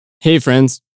Hey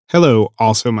friends, Hello,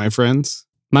 also my friends.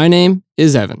 my name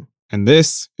is Evan, And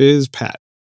this is Pat.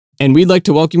 and we'd like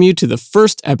to welcome you to the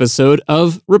first episode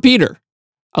of Repeater,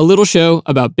 a little show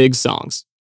about big songs.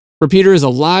 Repeater is a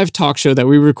live talk show that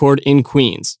we record in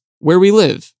Queens, where we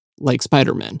live, like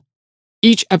Spider-Man.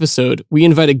 Each episode, we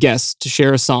invite a guest to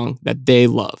share a song that they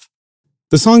love.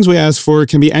 The songs we ask for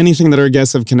can be anything that our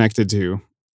guests have connected to.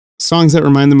 Songs that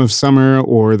remind them of summer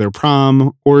or their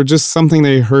prom, or just something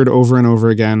they heard over and over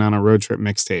again on a road trip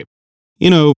mixtape. You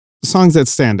know, songs that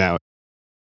stand out.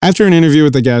 After an interview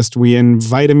with the guest, we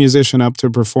invite a musician up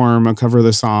to perform a cover of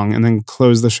the song and then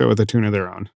close the show with a tune of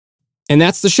their own. And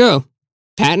that's the show.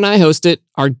 Pat and I host it.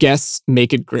 Our guests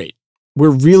make it great.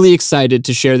 We're really excited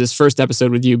to share this first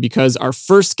episode with you because our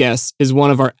first guest is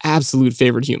one of our absolute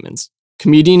favorite humans,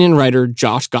 comedian and writer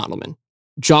Josh Gondelman.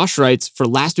 Josh writes for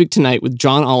Last Week Tonight with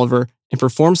John Oliver and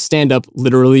performs stand-up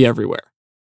literally everywhere.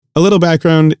 A little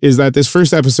background is that this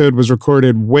first episode was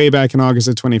recorded way back in August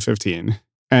of 2015.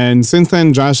 And since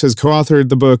then, Josh has co-authored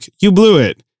the book You Blew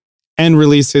It and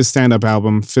released his stand-up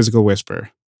album Physical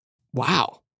Whisper.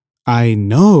 Wow. I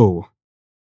know.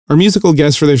 Our musical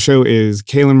guest for this show is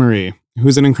Kaylyn Marie,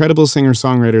 who's an incredible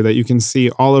singer-songwriter that you can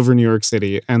see all over New York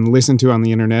City and listen to on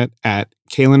the internet at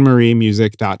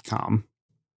KaylynMarieMusic.com.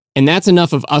 And that's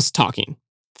enough of us talking.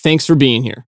 Thanks for being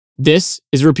here. This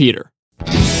is Repeater.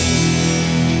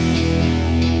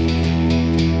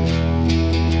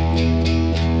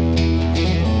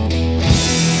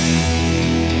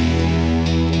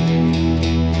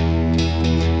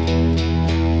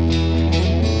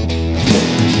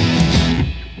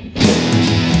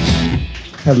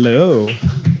 Hello.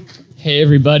 Hey,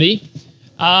 everybody.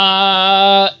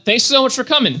 Thanks so much for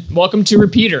coming. Welcome to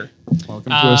Repeater.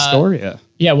 Welcome to Astoria.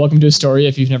 Yeah, welcome to Astoria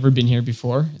if you've never been here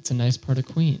before. It's a nice part of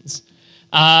Queens.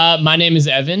 My name is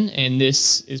Evan, and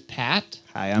this is Pat.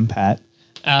 Hi, I'm Pat.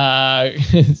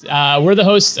 We're the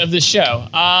hosts of this show.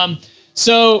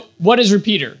 So what is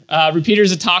Repeater? Repeater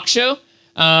is a talk show.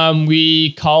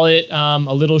 We call it a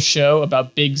little show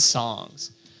about big songs.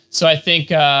 So I think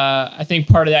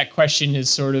part of that question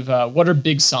is sort of what are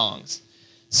big songs?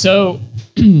 So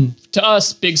to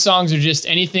us, big songs are just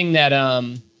anything that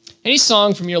any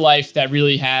song from your life that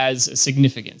really has a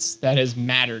significance, that has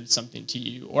mattered something to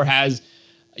you, or has,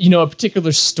 a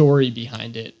particular story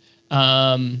behind it.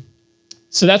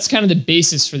 So that's kind of the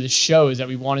basis for this show, is that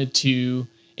we wanted to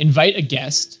invite a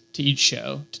guest to each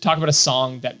show to talk about a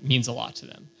song that means a lot to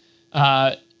them.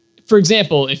 For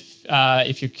example,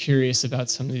 if you're curious about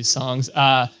some of these songs,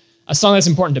 a song that's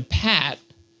important to Pat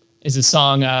is a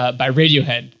song by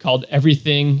Radiohead called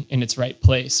 "Everything in Its Right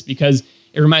Place," because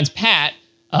it reminds Pat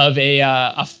of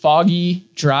a foggy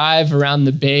drive around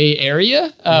the Bay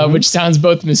Area, which sounds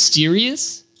both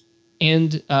mysterious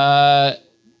and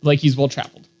like he's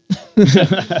well-traveled.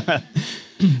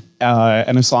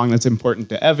 And a song that's important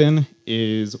to Evan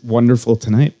is "Wonderful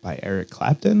Tonight" by Eric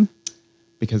Clapton,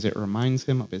 because it reminds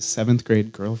him of his 7th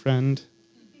grade girlfriend,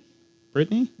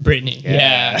 Brittany.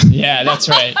 Yeah, that's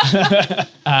right.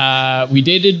 We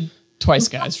dated twice,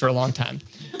 guys, for a long time.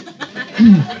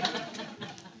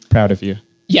 Proud of you.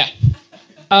 Yeah.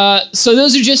 So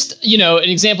those are just,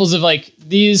 examples of like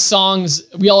these songs.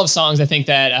 We all have songs, I think,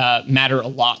 that matter a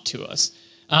lot to us.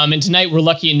 And tonight we're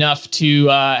lucky enough to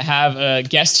have a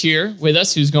guest here with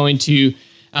us who's going to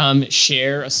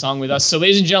share a song with us. So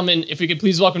ladies and gentlemen, if we could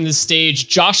please welcome to the stage,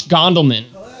 Josh Gondelman.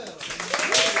 Hello.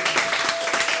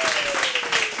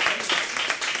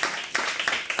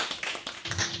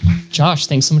 Josh,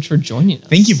 thanks so much for joining us.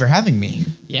 Thank you for having me.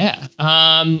 Yeah.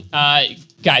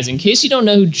 Guys, in case you don't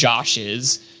know who Josh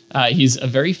is, he's a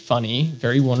very funny,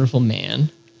 very wonderful man.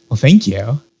 Well, thank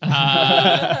you.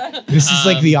 This is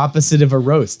like the opposite of a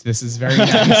roast. This is very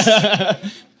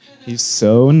nice. He's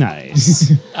so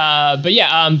nice. But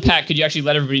yeah, Pat, could you actually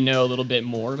let everybody know a little bit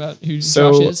more about who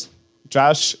Josh is?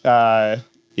 Josh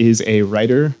is a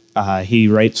writer. He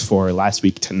writes for Last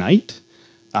Week Tonight.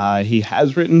 He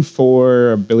has written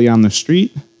for Billy on the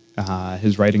Street.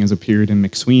 His writing has appeared in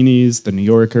McSweeney's, The New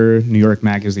Yorker, New York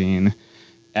Magazine,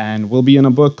 and will be in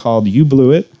a book called You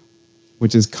Blew It,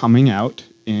 which is coming out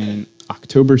in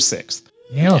October 6th.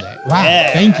 Nailed it. Wow.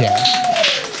 Yeah. Thank you.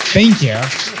 Thank you.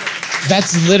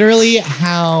 That's literally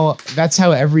how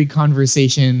every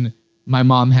conversation my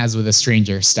mom has with a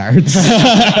stranger starts.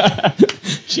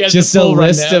 She has just a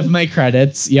list of my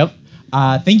credits. Yep.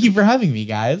 Thank you for having me,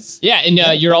 guys. Yeah, and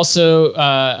you're also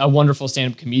a wonderful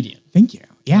stand-up comedian. Thank you.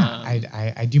 Yeah,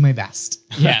 I do my best.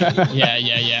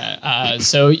 Yeah.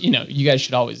 So, you guys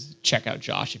should always check out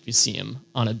Josh if you see him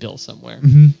on a bill somewhere.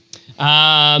 Mm-hmm.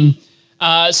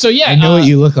 So yeah, I know what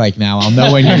you look like now. I'll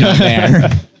know when you're not there.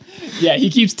 Yeah, he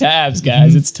keeps tabs,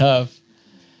 guys. It's tough.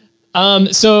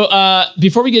 So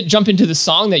before we jump into the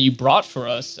song that you brought for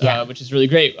us, which is really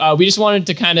great, we just wanted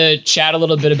to kind of chat a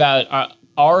little bit about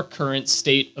our current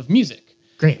state of music.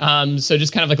 Great. So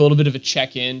just kind of like a little bit of a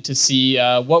check-in to see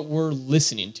what we're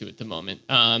listening to at the moment.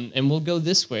 And we'll go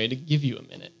this way to give you a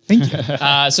minute. Thank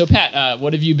you. So Pat,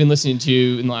 what have you been listening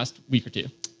to in the last week or two?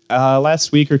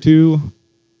 Last week or two,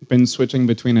 been switching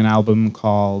between an album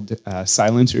called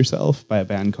Silence Yourself by a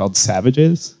band called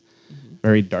Savages.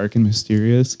 Very dark and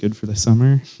mysterious, good for the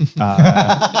summer.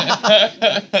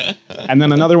 And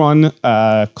then another one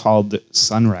called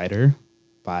Sunrider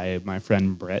by my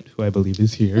friend Brett, who I believe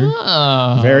is here.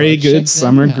 Oh, very good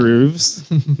summer grooves.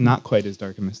 Not quite as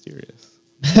dark and mysterious.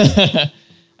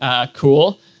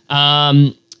 Cool.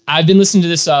 I've been listening to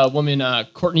this woman,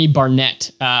 Courtney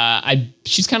Barnett.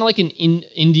 She's kind of like an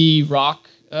indie rock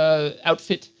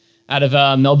outfit out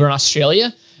of Melbourne,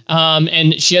 Australia.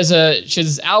 And she has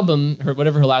this album,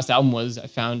 whatever her last album was, I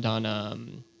found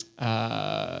on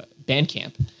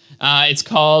Bandcamp. It's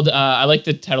called, I like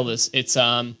the title of this. It's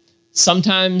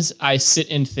Sometimes I Sit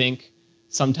and Think,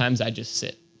 Sometimes I Just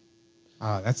Sit.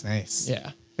 Oh, that's nice.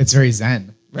 Yeah. It's very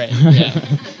zen. Right.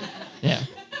 Yeah. Yeah.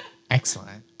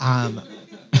 Excellent.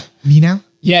 Me now?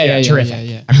 Yeah. Terrific.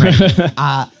 Yeah. I'm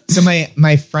ready. So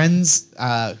my friends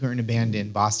who are in a band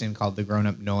in Boston called The Grown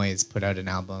Up Noise put out an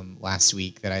album last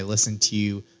week that I listened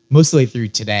to most of the way through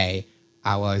today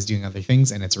while I was doing other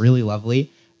things, and it's really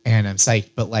lovely, and I'm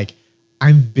psyched. But like,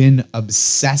 I've been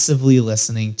obsessively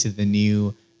listening to the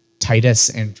new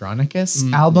Titus Andronicus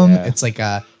album. Yeah. It's like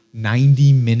a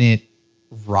 90-minute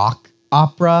rock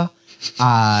opera,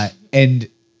 and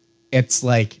it's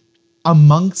like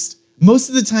amongst. Most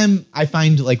of the time, I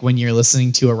find like when you're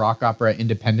listening to a rock opera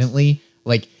independently,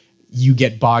 like you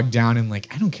get bogged down in like,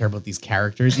 I don't care about these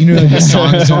characters. You know, the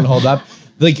songs don't hold up.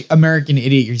 Like American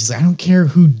Idiot, you're just like, I don't care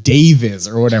who Dave is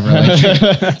or whatever.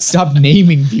 Like, stop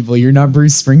naming people. You're not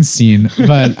Bruce Springsteen.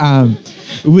 But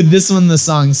with this one, the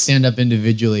songs stand up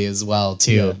individually as well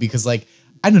too, because like,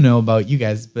 I don't know about you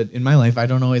guys, but in my life, I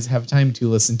don't always have time to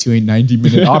listen to a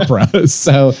 90-minute opera.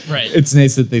 So it's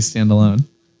nice that they stand alone.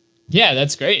 Yeah,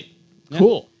 that's great.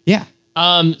 Cool. Yeah.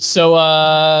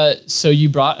 So you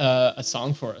brought a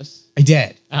song for us. I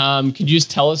did. Could you just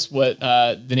tell us what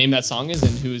the name of that song is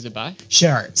and who is it by?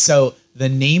 Sure. So the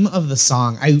name of the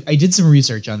song, I did some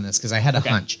research on this because I had a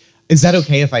hunch. Is that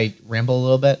okay if I ramble a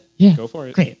little bit? Yeah. Go for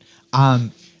it. Great.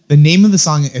 The name of the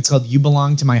song, it's called You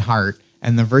Belong to My Heart.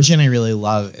 And the version I really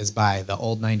love is by the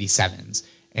old 97's.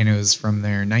 And it was from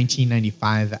their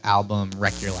 1995 album,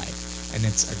 Wreck Your Life. And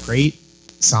it's a great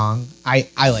song. I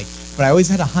like, but I always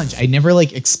had a hunch. I never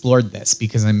like explored this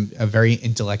because I'm a very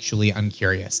intellectually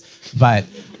uncurious, but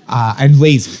I'm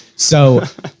lazy. So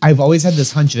I've always had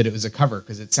this hunch that it was a cover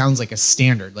because it sounds like a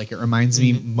standard. Like it reminds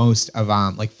me most of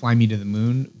like Fly Me to the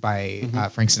Moon by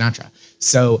Frank Sinatra.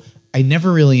 So I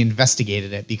never really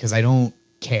investigated it because I don't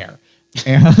care.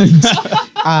 And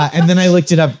then I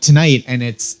looked it up tonight, and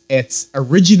it's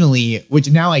originally,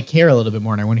 which now I care a little bit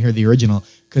more, and I want to hear the original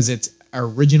because it's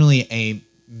originally a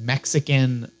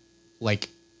Mexican like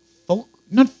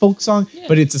not folk song,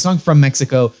 but it's a song from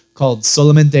Mexico called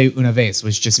Solamente una vez,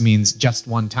 which just means just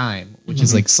one time, which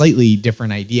is like slightly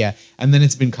different idea. And then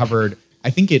it's been covered. I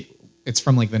think it's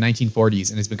from like the 1940s,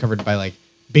 and it's been covered by like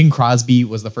Bing Crosby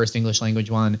was the first English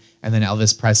language one, and then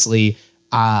Elvis Presley.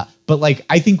 But like,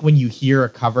 I think when you hear a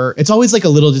cover, it's always like a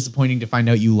little disappointing to find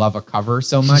out you love a cover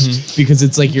so much because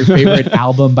it's like your favorite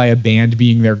album by a band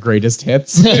being their greatest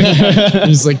hits. You're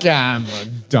just like, yeah, I'm a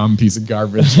dumb piece of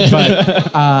garbage.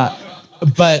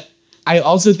 But I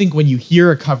also think when you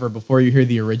hear a cover before you hear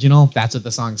the original, that's what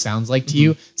the song sounds like to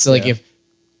you. So like if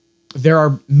there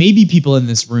are maybe people in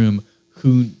this room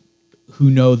who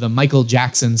know the Michael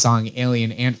Jackson song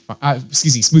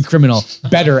Smooth Criminal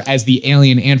better as the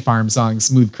Alien Ant Farm song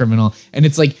Smooth Criminal. And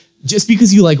it's like, just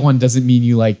because you like one doesn't mean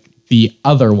you like the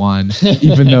other one,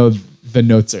 even though the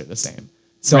notes are the same.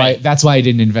 So that's why I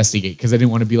didn't investigate, because I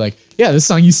didn't want to be like, yeah, this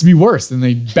song used to be worse, and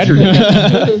they bettered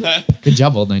it. Good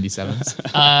job, old 97's.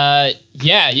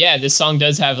 Yeah, this song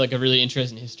does have like a really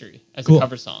interesting history as a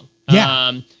cover song.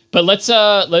 Yeah. But we're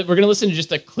going to listen to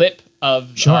just a clip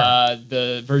of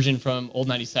the version from old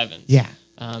 97's. Yeah.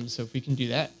 So if we can do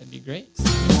that, that'd be great.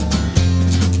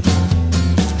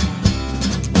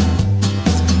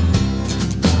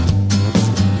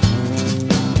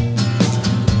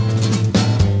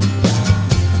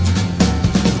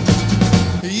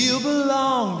 You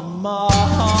belong to my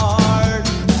heart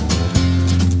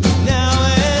now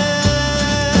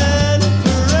and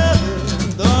forever.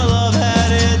 Though our love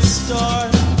had its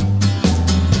start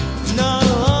not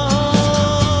long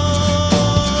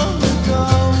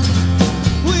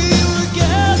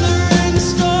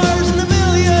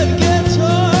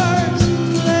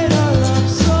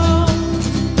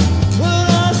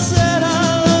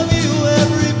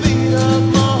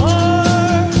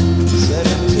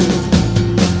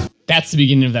That's the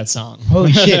beginning of that song.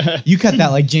 Holy shit! You cut that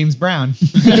like James Brown.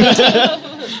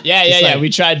 Yeah. We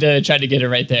tried to get it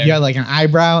right there. You had like an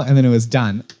eyebrow, and then it was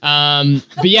done.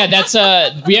 But yeah, that's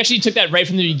we actually took that right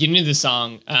from the beginning of the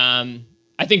song.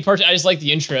 I think personally, I just like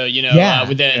the intro.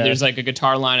 There's like a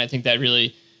guitar line. I think that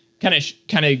really kind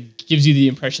of gives you the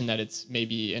impression that it's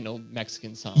maybe an old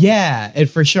Mexican song. Yeah, it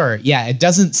for sure. Yeah, it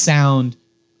doesn't sound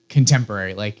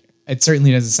contemporary. Like it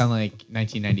certainly doesn't sound like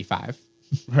 1995.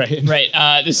 Right.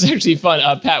 This is actually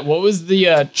fun. Pat, what was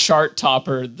the chart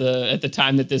topper at the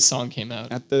time that this song came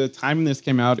out? At the time this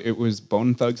came out, it was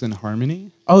Bone Thugs and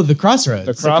Harmony. Oh, The Crossroads.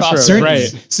 The Crossroads, Certainly.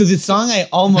 right. So the song I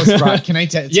almost brought, can I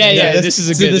tell? This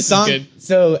is good.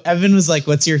 So Evan was like,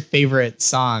 what's your favorite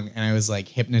song? And I was like,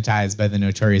 Hypnotized by the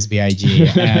Notorious B.I.G.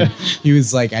 And he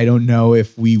was like, I don't know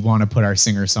if we want to put our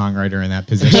singer-songwriter in that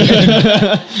position.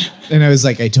 And I was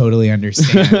like, I totally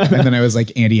understand. And then I was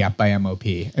like, Andy Up by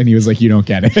M.O.P. And he was like, you don't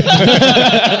get it.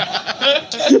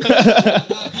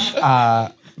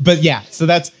 But yeah, so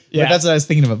that's what I was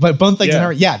thinking about. But Bone Thugs and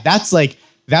Harmony,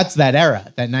 that's that era,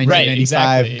 that 1995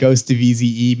 exactly. Ghost of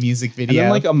Eazy-E music video. And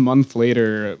then like a month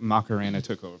later, Macarena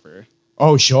took over.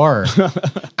 Oh, sure.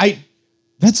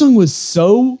 That song was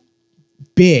so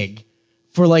big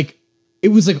for like, it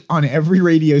was like on every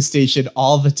radio station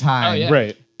all the time. Oh, yeah.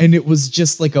 Right. And it was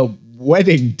just like a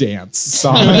wedding dance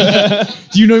song.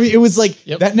 Do you know what I mean? It was like,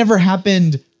 that never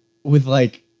happened with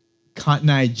like Cotton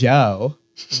Eye Joe.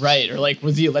 Right, or like,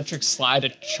 was the Electric Slide a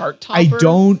chart topper? I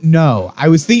don't know. I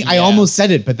was thinking, I almost said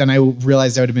it, but then I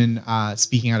realized I would have been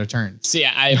speaking out of turn. So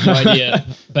yeah, I have no idea,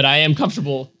 but I am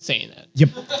comfortable saying that. Yep.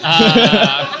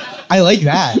 I like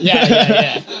that.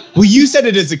 Yeah. Well, you said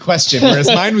it as a question, whereas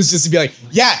mine was just to be like,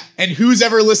 yeah, and who's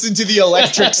ever listened to the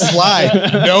Electric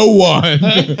Slide? No one.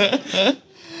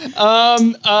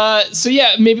 So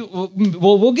yeah, maybe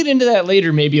we'll get into that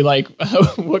later. Maybe like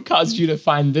what caused you to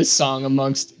find this song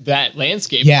amongst that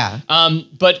landscape. Yeah.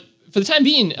 But for the time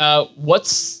being,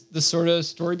 what's the sort of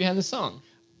story behind the song?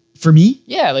 For me?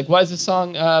 Yeah, like why does this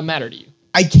song matter to you?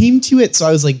 I came to it, so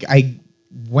I was like, I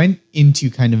went into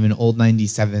kind of an old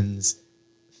 97's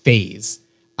phase.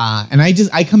 And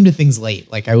I come to things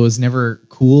late. Like I was never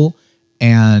cool,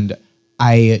 and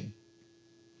I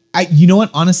you know what?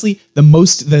 Honestly,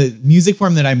 the music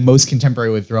form that I'm most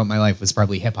contemporary with throughout my life was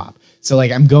probably hip hop. So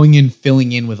like I'm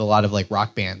filling in with a lot of like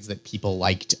rock bands that people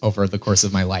liked over the course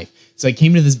of my life. So I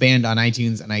came to this band on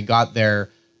iTunes, and I got a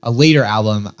later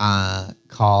album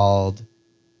called,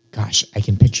 gosh, I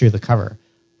can picture the cover.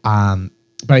 But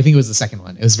I think it was the second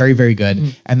one. It was very, very good.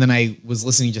 Mm. And then I was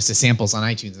listening just to samples on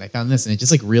iTunes, and I found this, and it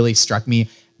just like really struck me.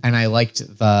 And I liked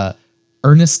the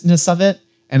earnestness of it.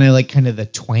 And I like kind of the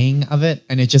twang of it.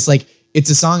 And it just like, it's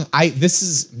a song. This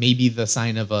is maybe the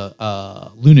sign of a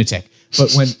lunatic.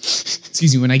 But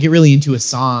when I get really into a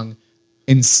song,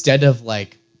 instead of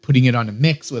like putting it on a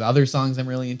mix with other songs I'm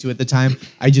really into at the time,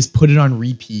 I just put it on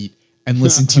repeat and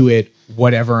listen to it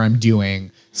whatever I'm doing.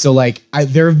 So like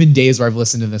there have been days where I've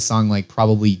listened to this song like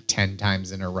probably 10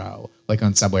 times in a row, like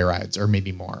on subway rides or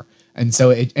maybe more. And so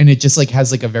it just like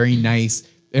has like a very nice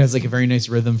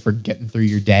rhythm for getting through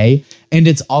your day. And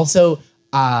it's also,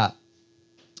 my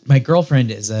girlfriend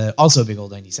is also a big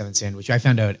old 97's fan, which I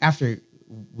found out after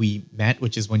we met,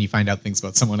 which is when you find out things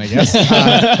about someone, I guess.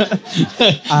 You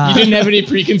didn't have any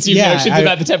preconceived notions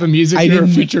about the type of music your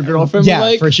future girlfriend would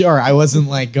like? Yeah, for sure. I wasn't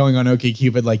like going on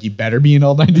OkCupid like, you better be an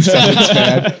old 97's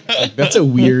fan. Like, that's a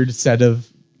weird set of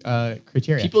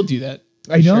criteria. People do that.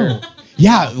 I know. Sure.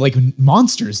 Yeah, like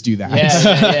monsters do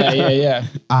that.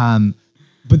 Yeah.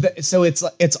 But so it's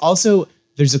also,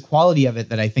 there's a quality of it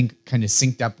that I think kind of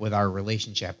synced up with our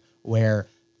relationship, where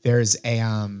there's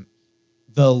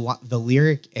the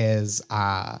lyric is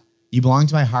you belong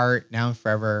to my heart now and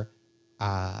forever.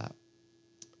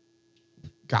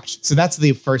 So that's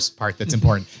the first part that's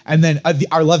important. And then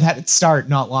our love had its start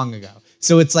not long ago.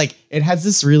 So it's like, it has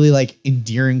this really like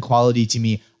endearing quality to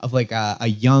me of like a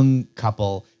young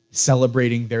couple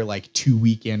celebrating their like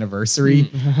 2-week anniversary.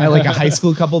 Like a high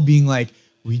school couple being like,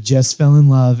 we just fell in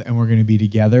love and we're going to be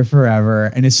together forever.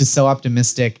 And it's just so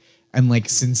optimistic and like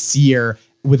sincere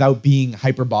without being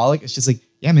hyperbolic. It's just like,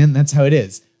 yeah, man, that's how it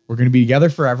is. We're going to be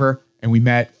together forever. And we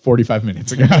met 45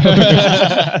 minutes ago.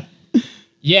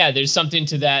 Yeah, there's something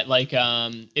to that. Like,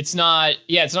 it's not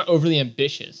overly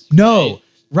ambitious. No,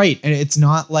 right. And it's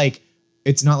not like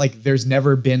there's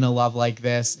never been a love like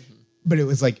this, but it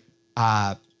was like,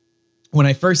 when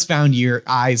I first found your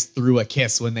eyes through a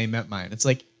kiss when they met mine, it's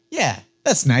like, yeah,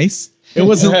 that's nice. It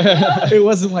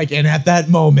wasn't like, and at that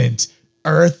moment,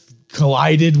 Earth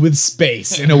collided with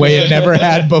space in a way it never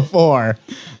had before.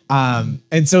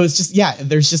 And so it's just,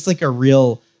 there's just like a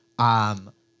real,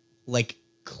 like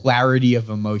clarity of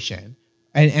emotion.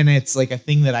 And it's like a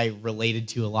thing that I related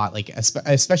to a lot, like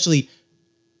especially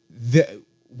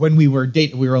when we were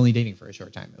only dating for a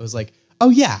short time. It was like, oh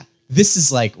yeah, this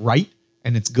is like right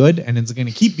and it's good and it's going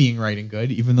to keep being right and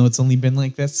good, even though it's only been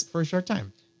like this for a short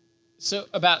time. So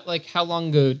about like how long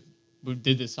ago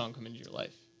did this song come into your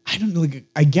life? I don't know. Like,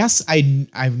 I guess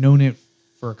I've known it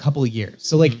for a couple of years.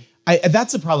 So like,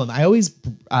 that's a problem. I always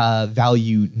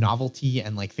value novelty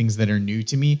and like things that are new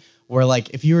to me. Where like,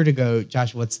 if you were to go,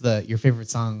 Josh, what's your favorite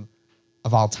song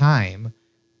of all time?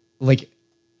 Like,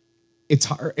 it's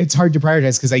hard to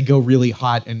prioritize because I go really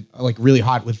hot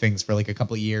with things for like a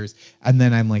couple of years, and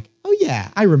then I'm like, oh yeah,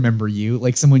 I remember you,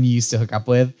 like someone you used to hook up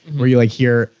with, where you like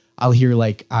I'll hear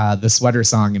like the Sweater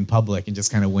Song in public and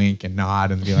just kind of wink and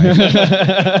nod and be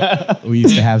like, we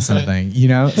used to have something, you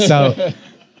know? So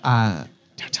don't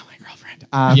tell my girlfriend.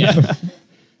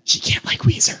 She can't like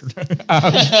Weezer.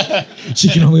 She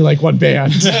can only like one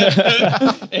band.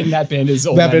 And that band is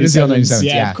old. That band is the old 97's,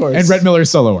 yeah, of course. And Rhett Miller's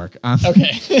solo work.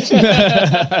 Okay.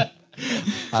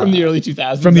 From the early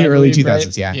 2000s. From the early 2000s,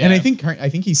 right? yeah. And I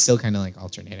think he's still kind of like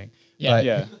alternating. Yeah. But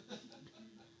Yeah.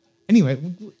 anyway,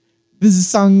 this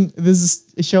is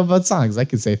a show about songs. I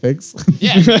could say things.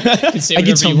 Yeah. You can say I can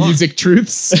whatever tell you want. music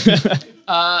truths.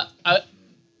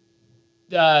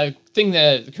 Thing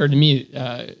that occurred to me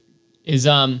is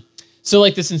so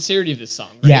like the sincerity of this song,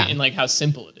 right? Yeah. And like how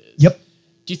simple it is. Yep.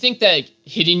 Do you think that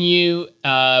hitting you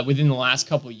within the last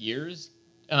couple of years,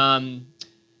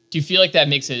 do you feel like that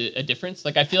makes a difference?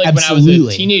 Like I feel like when I was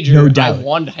Absolutely. a teenager, No I doubt.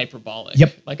 wanted hyperbolic.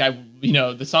 Yep. Like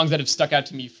the songs that have stuck out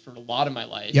to me for a lot of my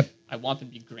life. Yep. I want them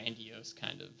to be grandiose,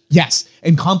 kind of. Yes,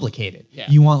 and complicated. Yeah.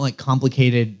 You want like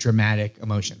complicated, dramatic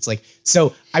emotions. Like,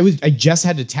 so I just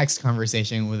had a text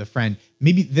conversation with a friend.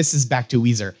 Maybe this is back to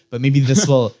Weezer, but maybe this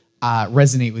will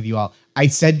resonate with you all. I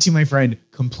said to my friend,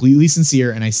 completely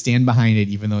sincere, and I stand behind it,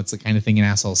 even though it's the kind of thing an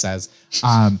asshole says.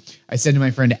 I said to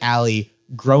my friend Allie,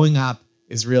 growing up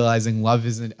is realizing love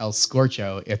isn't El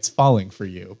Scorcho, it's falling for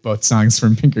you. Both songs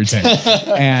from Pinkerton.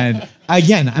 And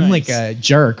again, I'm like a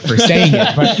jerk for saying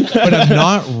it, but I'm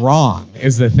not wrong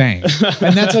is the thing.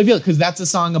 And that's how I feel, because that's a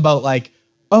song about like,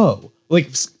 oh, like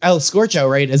El Scorcho,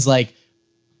 right, is like,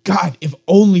 God, if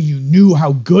only you knew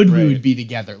how good we would be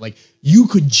together. Like, you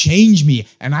could change me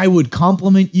and I would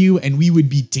compliment you and we would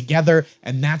be together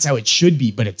and that's how it should be,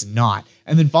 but it's not.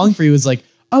 And then Falling for You is like,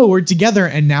 oh, we're together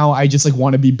and now I just like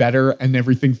want to be better and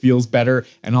everything feels better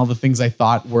and all the things I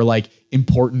thought were like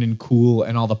important and cool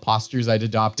and all the postures I'd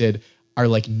adopted are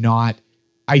like not,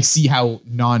 I see how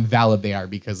non-valid they are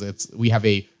because we have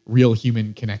a real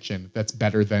human connection that's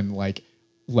better than like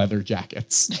leather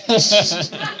jackets.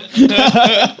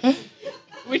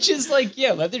 Which is like,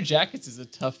 yeah, leather jackets is a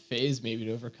tough phase maybe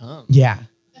to overcome. Yeah.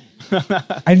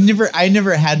 I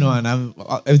never had one.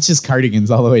 It's just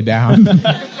cardigans all the way down.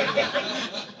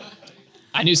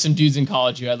 I knew some dudes in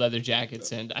college who had leather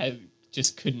jackets and I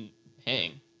just couldn't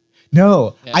hang.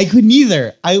 No, Yeah. I couldn't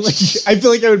either. I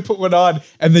feel like I would put one on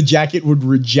and the jacket would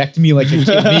reject me like a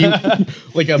kidney,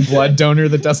 like a blood donor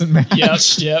that doesn't match.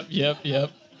 Yep.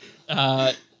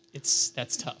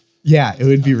 That's tough. Yeah, it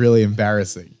would be really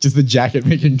embarrassing. Just the jacket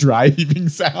making dry heaving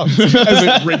sounds as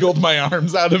it wriggled my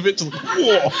arms out of it. Just like,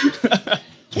 whoa.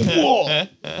 Whoa.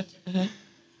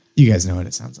 You guys know what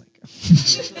it sounds like.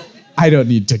 I don't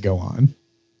need to go on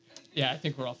Yeah, I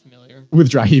think we're all familiar.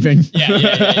 with dry heaving.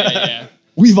 Yeah.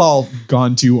 We've all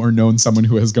gone to or known someone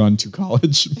who has gone to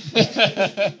college.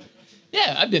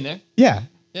 Yeah, I've been there. Yeah.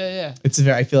 Yeah.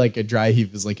 I feel like a dry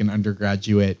heave is like an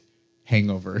undergraduate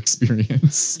hangover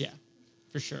experience. Yeah,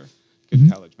 for sure. Good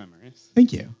college memories.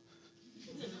 Thank you.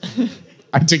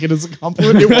 I took it as a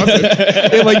compliment. It wasn't.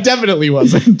 It like definitely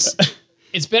wasn't.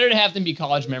 It's better to have them be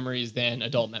college memories than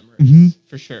adult memories,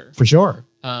 for sure. For sure.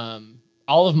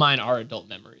 All of mine are adult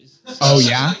memories. Oh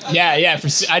yeah. Yeah.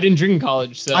 I didn't drink in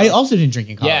college, so I also didn't drink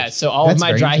in college. yeah. So all That's of my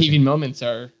very dry interesting. heaving moments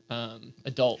are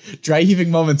adult. Dry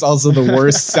heaving moments also the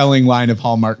worst selling line of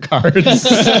Hallmark cards.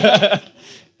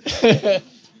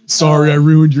 Sorry, I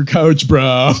ruined your couch,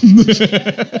 bro.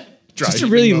 Just a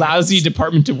really lousy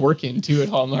department to work in too at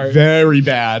Hallmark. Very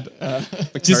bad.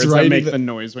 The Just cards that writing make the- the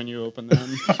noise when you open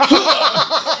them.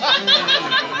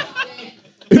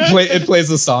 It plays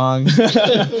a song.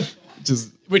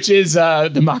 Just Which is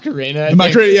the Macarena. the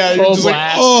Macarena, yeah, you're full just like,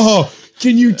 blast. oh,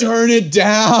 can you turn it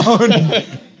down?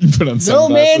 You put on No, sunglasses.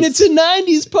 man, it's a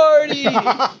 90s party.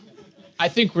 I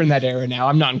think we're in that era now.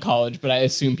 I'm not in college, but I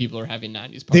assume people are having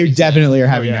 90s They parties. definitely are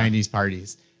having yeah. 90s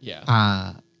parties.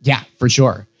 Yeah. Yeah, for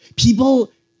sure. People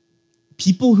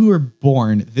who are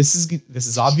born, this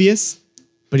is obvious,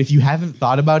 but if you haven't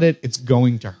thought about it, it's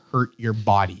going to hurt your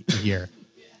body to hear.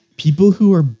 people who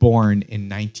were born in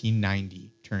 1990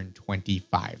 turned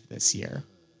 25 this year.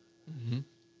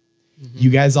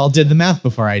 You guys all did the math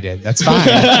before I did. That's fine.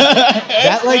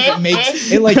 That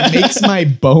makes my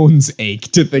bones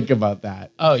ache to think about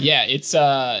that. Oh yeah, it's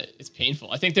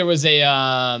painful. I think there was a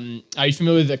are you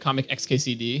familiar with the comic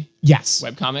XKCD? Yes.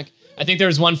 Webcomic? I think there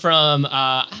was one from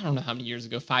I don't know how many years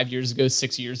ago, 5 years ago,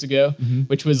 6 years ago,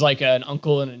 which was like an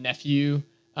uncle and a nephew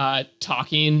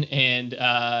talking and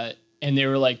they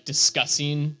were like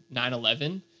discussing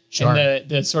 9/11. Sure. And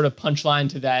the sort of punchline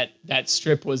to that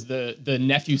strip was the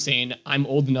nephew saying, "I'm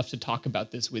old enough to talk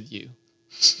about this with you."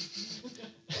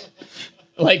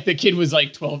 Like the kid was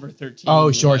like 12 or 13.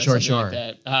 Oh, sure. Like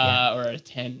that. Or a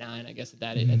 10, 9, I guess at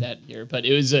that year. But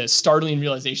it was a startling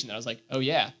realization that I was like, oh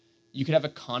yeah, you could have a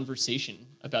conversation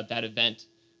about that event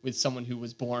with someone who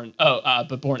was born,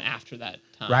 but born after that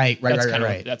time. Right.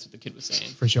 That's what the kid was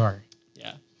saying. For sure.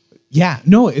 Yeah. Yeah,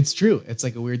 no, it's true. It's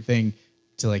like a weird thing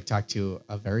to like talk to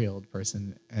a very old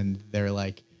person and they're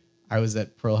like, I was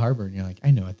at Pearl Harbor, and you're like,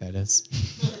 I know what that is.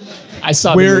 I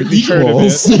saw we're the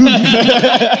equals.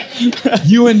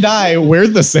 You and I, we're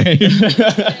the same.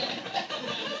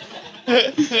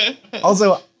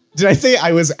 Also, did I say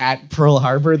I was at Pearl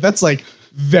Harbor? That's like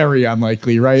very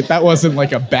unlikely, right? That wasn't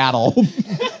like a battle.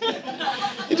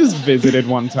 He just visited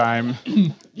one time.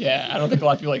 Yeah, I don't think a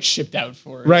lot of people like shipped out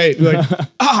for it. Right. Like,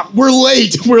 we're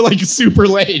late. We're like super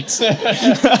late.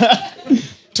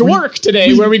 To work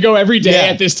today, where we go every day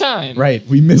at this time. Right.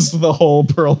 We missed the whole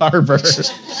Pearl Harbor.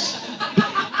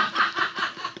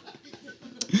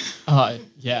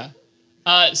 Yeah.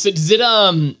 So does it,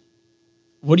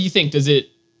 what do you think? Does it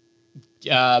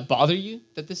bother you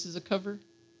that this is a cover?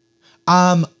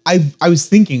 I was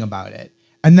thinking about it.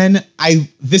 And then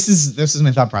this is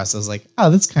my thought process. I was like, oh,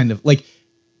 that's kind of like,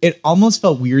 it almost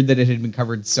felt weird that it had been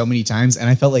covered so many times. And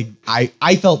I felt like,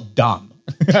 I felt dumb.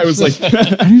 I was like, I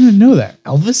didn't even know that.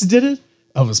 Elvis did it?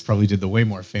 Elvis probably did the way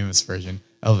more famous version.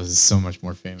 Elvis is so much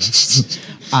more famous.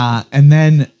 And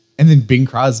then Bing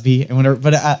Crosby and whatever.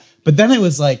 But then I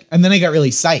was like, and then I got really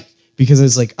psyched because I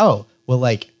was like, oh, well,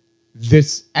 like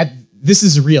this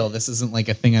is real. This isn't like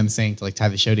a thing I'm saying to like tie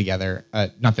the show together.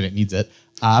 Not that it needs it.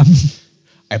 I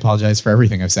apologize for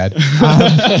everything I've said.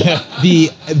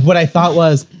 What I thought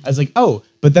was, I was like, oh,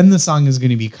 but then the song is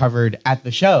going to be covered at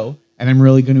the show, and I'm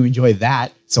really going to enjoy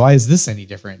that. So why is this any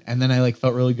different? And then I like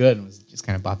felt really good and was just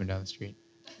kind of bopping down the street.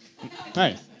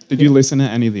 Nice. Did you listen to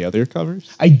any of the other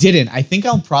covers? I didn't. I think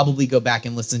I'll probably go back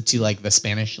and listen to like the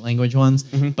Spanish language ones,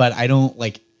 but I don't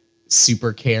like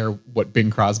super care what Bing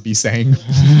Crosby sang.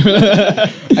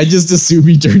 I just assume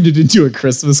he turned it into a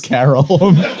Christmas carol.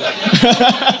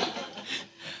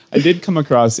 I did come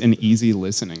across an easy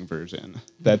listening version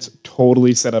that's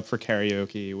totally set up for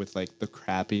karaoke with like the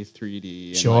crappy 3D.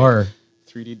 And, Sure. Like,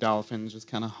 3D dolphins just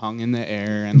kind of hung in the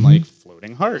air and like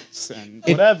floating hearts and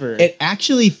whatever. It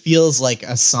actually feels like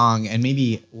a song, and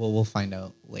maybe we'll find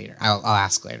out later. I'll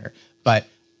ask later. But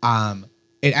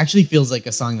it actually feels like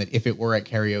a song that if it were at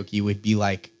karaoke would be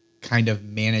like kind of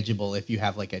manageable if you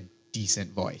have like a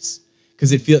decent voice. Because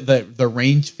the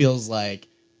range feels like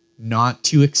not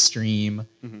too extreme.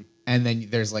 And then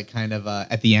there's like kind of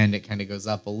at the end it kind of goes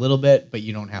up a little bit, but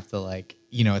you don't have to like,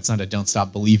 it's not a Don't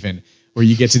Stop Believin'. Where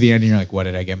you get to the end and you're like, what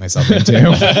did I get myself into?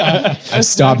 I've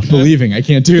stopped believing. I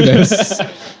can't do this.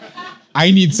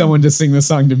 I need someone to sing the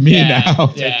song to me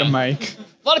now. Yeah. Take the mic.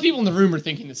 A lot of people in the room are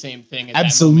thinking the same thing. At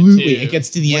Absolutely. That moment too. It gets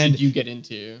to the end. What did you get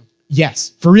into?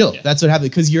 Yes, for real. Yeah. That's what happened.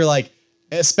 Because you're like,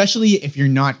 especially if you're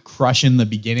not crushing the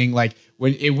beginning, like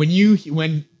when you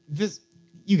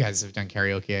guys have done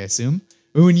karaoke, I assume.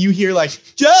 When you hear like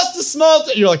just a small,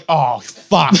 you're like, oh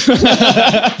fuck,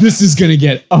 this is gonna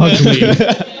get ugly.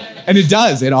 And it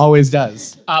does. It always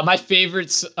does. My favorite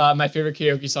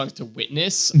karaoke songs to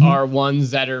witness are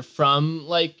ones that are from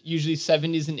like usually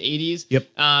 70s and 80s. Yep.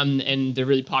 And they're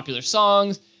really popular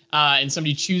songs. And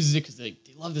somebody chooses it because they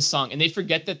love the song, and they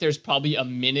forget that there's probably a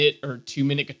 1 or 2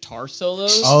 minute guitar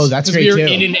solos. Oh, that's great we were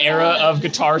too. in an era of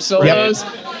guitar solos,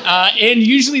 and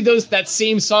usually that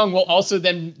same song will also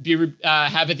then be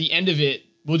have at the end of it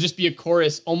will just be a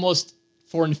chorus almost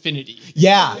for infinity.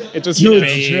 Yeah, It just No,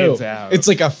 fades it's true. out. It's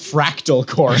like a fractal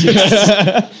chorus.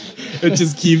 It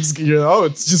just keeps.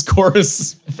 It's just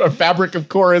chorus, a fabric of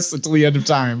chorus until the end of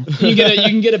time. You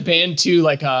can get a band too,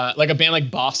 like a band like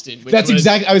Boston. Which That's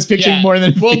exactly. I was picturing yeah. more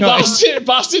than. Well, feeling.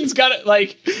 Boston's got it.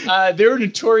 Like they were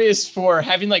notorious for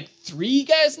having like 3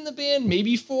 guys in the band,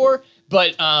 maybe 4,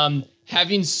 but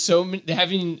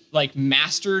having like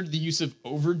mastered the use of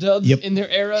overdubs in their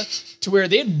era to where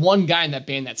they had 1 guy in that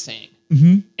band that sang.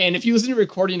 And if you listen to a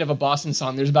recording of a Boston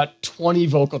song, there's about 20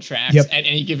 vocal tracks at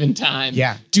any given time.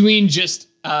 Yeah. Doing just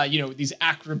these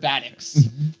acrobatics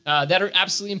that are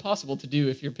absolutely impossible to do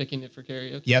if you're picking it for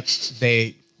karaoke. Yep.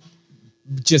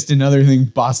 Just another thing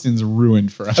Boston's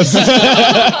ruined for us.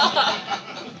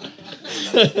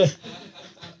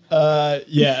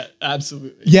 Yeah,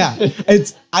 absolutely. Yeah.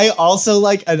 I also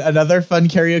like another fun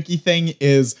karaoke thing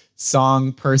is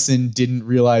song person didn't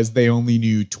realize they only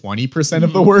knew 20%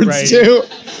 of the words right. too.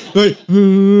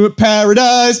 Like,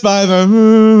 Paradise by the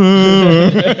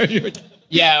moon.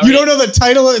 Yeah. You don't know the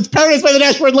title. It's Paradise by the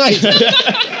Dashboard Light.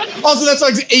 Also, that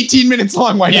song's 18 minutes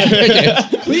long. Why not pick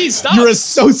it? Please stop. You're a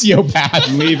sociopath.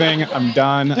 I'm leaving. I'm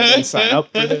done. I didn't sign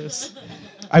up for this.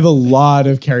 I have a lot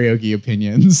of karaoke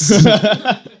opinions.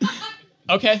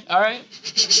 Okay. All right.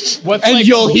 And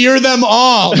you'll hear them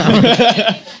all.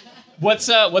 What's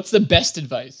the best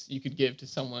advice you could give to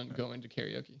someone going to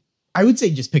karaoke? I would say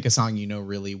just pick a song you know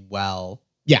really well.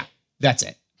 Yeah, that's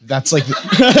it. That's like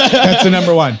that's the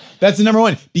number one. That's the number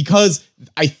one because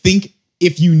I think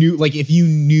if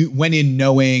you went in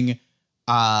knowing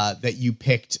that you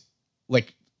picked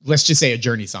like let's just say a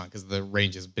Journey song because the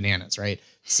range is bananas, right?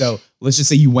 So let's just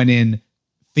say you went in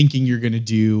thinking you're gonna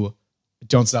do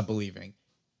Don't Stop Believing.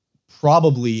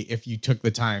 Probably if you took the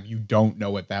time, you don't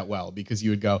know it that well because you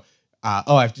would go, I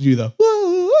have to do the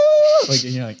woo, woo, like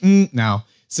and you're like no.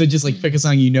 So just like pick a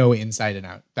song you know inside and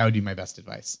out. That would be my best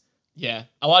advice. Yeah.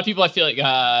 A lot of people, I feel like,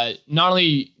 not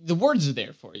only the words are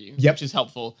there for you, Yep. which is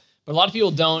helpful, but a lot of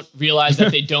people don't realize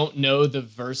that they don't know the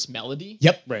verse melody.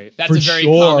 Yep. Right. That's For a very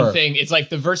sure. common thing. It's like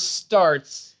the verse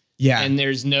starts Yeah. and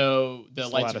there's the There's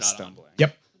a lights lot are of not on. stumbling.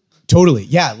 Yep. Totally.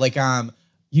 Yeah. Like a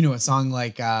song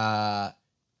like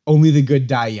Only the Good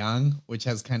Die Young, which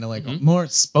has kind of like more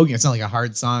spoken. It's not like a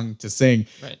hard song to sing.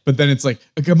 Right. But then it's like,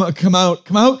 come out.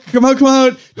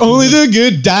 Only the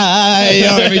good die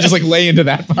young. And they just like lay into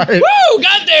that part. Woo!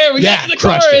 Got there! We got to the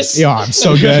crushed chorus! it. Yeah, I'm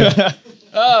so good.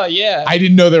 Oh, yeah. I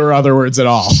didn't know there were other words at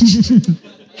all.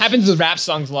 Happens with rap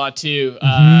songs a lot, too.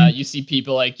 You see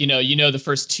people like, you know the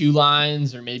first two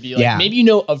lines or maybe maybe you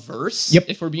know a verse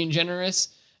if we're being generous.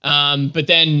 But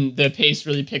then the pace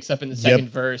really picks up in the second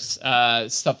verse,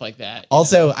 stuff like that.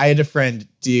 Also, I had a friend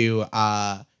do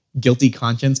Guilty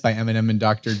Conscience by Eminem and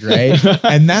Dr. Dre.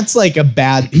 And that's like and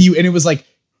it was like,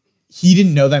 he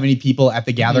didn't know that many people at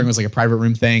the gathering. It was like a private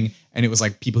room thing. And it was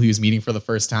like people he was meeting for the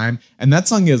first time. And that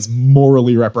song is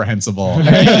morally reprehensible.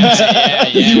 Yeah.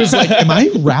 He was like, am I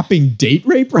rapping date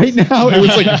rape right now? It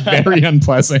was like very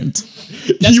unpleasant.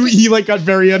 He like got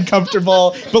very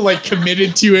uncomfortable, but like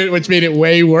committed to it, which made it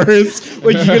way worse.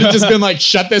 Like you could have just been like,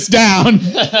 shut this down.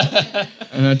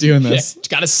 I'm not doing this. Yeah,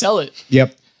 gotta sell it.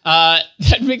 Yep. That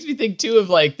makes me think too of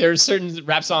like there's certain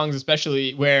rap songs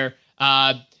especially where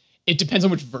it depends on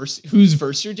whose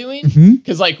verse you're doing.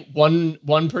 Because like one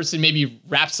person maybe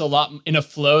raps a lot in a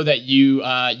flow that you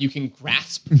can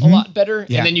grasp a lot better,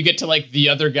 Yeah. and then you get to like the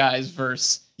other guy's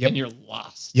verse and you're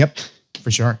lost. Yep. For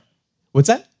sure. What's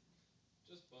that?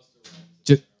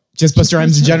 Just Busta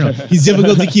Rhymes in general. He's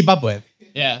difficult to keep up with.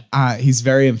 Yeah, He's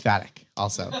very emphatic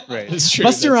also. Right. it's true.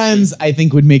 Busta Rhymes, I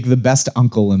think, would make the best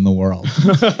uncle in the world.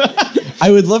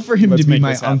 I would love for him Let's to be make my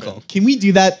this happen. uncle. Can we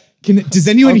do that? Does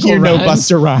anyone Uncle here know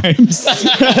Rhymes? Busta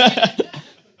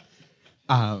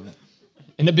Rhymes?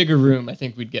 In a bigger room, I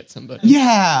think we'd get somebody.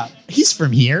 Yeah, he's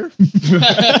from here.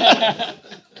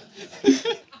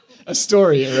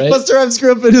 Astoria, right? Busta Rhymes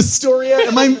grew up in Astoria.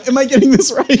 Am I getting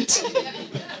this right?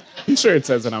 I'm sure it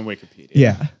says it on Wikipedia.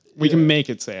 Yeah. We can make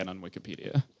it say it on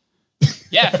Wikipedia.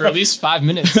 Yeah, for at least 5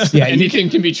 minutes. Yeah, anything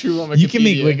can be true on Wikipedia. You can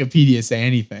make Wikipedia say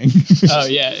anything. Oh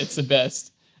yeah, it's the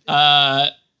best.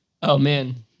 Oh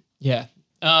man, yeah.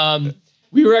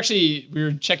 We were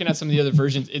checking out some of the other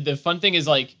versions. The fun thing is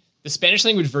like the Spanish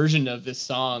language version of this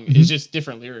song is just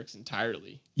different lyrics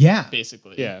entirely. Yeah.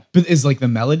 Basically. Yeah. But is like the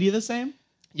melody the same?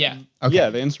 Yeah. Okay. Yeah,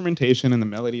 the instrumentation and the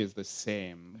melody is the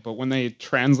same. But when they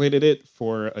translated it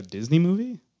for a Disney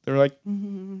movie, they were like,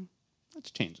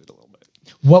 let's change it a little bit.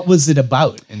 What was it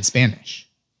about in Spanish?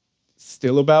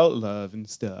 Still about love and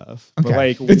stuff. Okay. But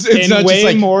like, it's in not way just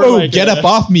like, more oh, like get up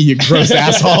off me, you gross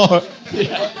asshole.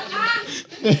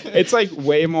 It's like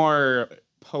way more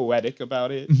poetic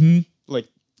about it. Like,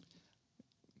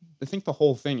 I think the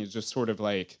whole thing is just sort of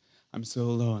like, I'm so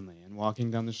lonely and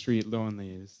walking down the street lonely.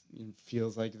 It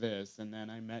feels like this. And then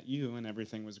I met you and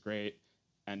everything was great.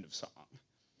 End of song.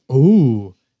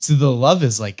 Ooh. So the love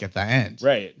is like at the end.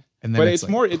 Right. And then But it's it's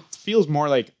like- more, it feels more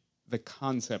like the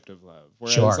concept of love.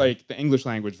 Whereas Sure. like the English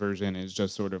language version is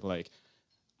just sort of like,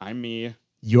 I'm me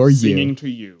You're singing you. to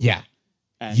you. Yeah.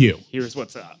 And you. Here's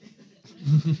what's up.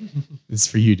 This is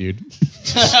for you, dude.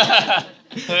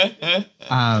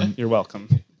 You're welcome.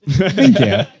 Thank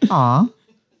you. Aw.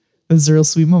 This is a real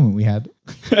sweet moment we had.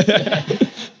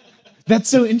 That's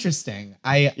so interesting.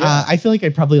 I feel like I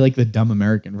probably like the dumb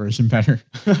American version better.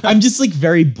 I'm just like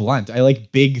very blunt. I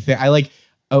like big things.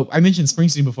 I mentioned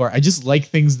Springsteen before. I just like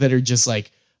things that are just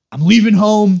like, I'm leaving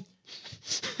home.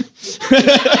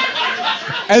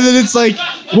 And then it's like,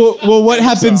 well, what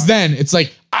happens then? It's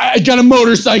like, I got a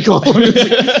motorcycle.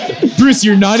 Bruce,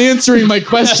 you're not answering my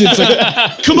question. It's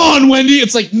like, come on, Wendy.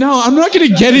 It's like, no, I'm not going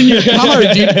to get in your car,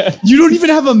 dude. You don't even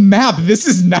have a map. This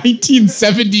is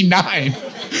 1979.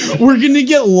 We're going to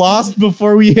get lost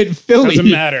before we hit Philly.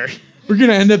 Doesn't matter. We're going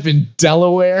to end up in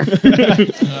Delaware.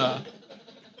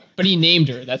 But he named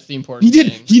her. That's the important He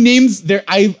did. thing. He names there.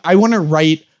 I want to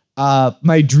write,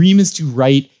 my dream is to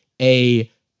write a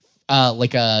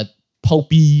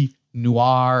pulpy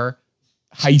noir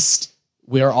heist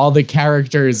where all the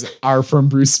characters are from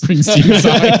Bruce Springsteen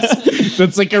songs.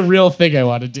 That's like a real thing I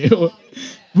want to do.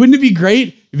 Wouldn't it be great?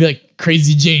 It'd be like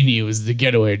Crazy Janie was the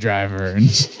getaway driver. And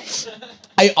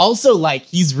I also like,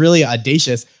 he's really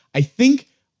audacious. I think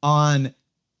on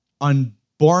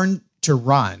Born to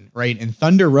Run, right? In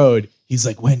Thunder Road, he's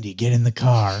like, Wendy, get in the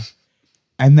car.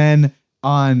 And then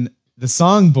on the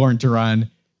song Born to Run,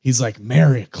 he's like,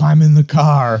 Mary, climb in the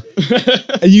car.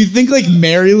 And you think like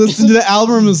Mary listened to the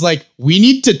album and was like, we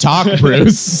need to talk,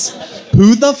 Bruce.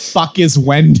 Who the fuck is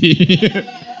Wendy?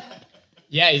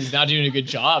 Yeah, he's not doing a good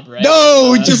job, right?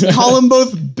 No, just call them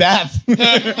both Beth.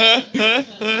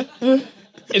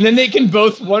 And then they can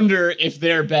both wonder if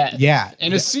they're Beth. Yeah.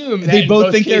 And assume that They in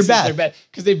both think they're Beth.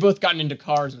 because they've both gotten into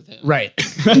cars with him. Right.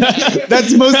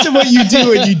 That's most of what you do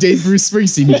when you date Bruce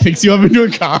Springsteen. He picks you up into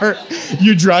a car,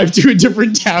 you drive to a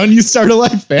different town, you start a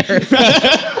life there.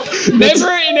 Never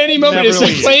in any moment is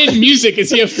he playing music. Is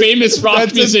he a famous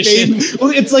rock musician?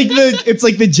 Well, it's like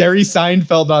the Jerry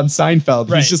Seinfeld on Seinfeld.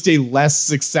 Right. He's just a less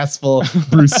successful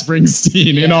Bruce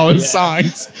Springsteen in all his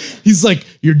songs. He's like,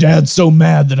 your dad's so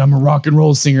mad that I'm a rock and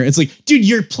roll singer. It's like, dude,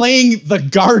 you're playing The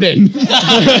Garden.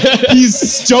 He's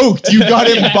stoked. You got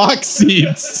him box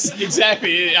seats.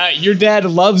 Exactly. Your dad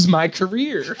loves my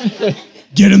career.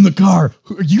 Get in the car.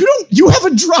 You have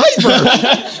a driver.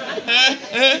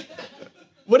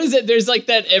 What is it? There's like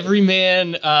that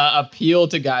everyman appeal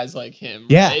to guys like him.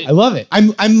 Yeah, right? I love it.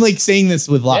 I'm like saying this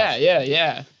with love.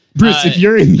 Yeah. Bruce, if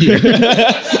you're in here,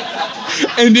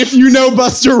 and if you know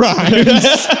Busta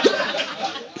Rhymes,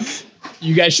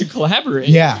 you guys should collaborate.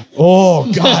 yeah.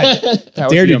 Oh God,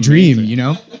 dare be to dream. amazing. You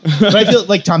know, but I feel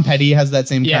like Tom Petty has that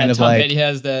same kind of Tom like. Petty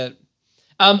has that.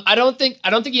 I don't think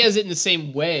he has it in the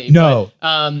same way. No.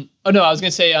 But, I was gonna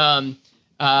say.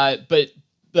 But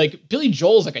like Billy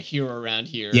Joel's like a hero around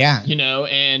here. Yeah. You know,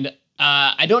 and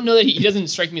I don't know that he doesn't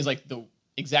strike me as like the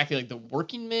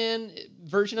working man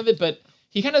version of it, but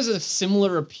he kind of has a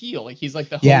similar appeal. Like he's like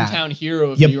the hometown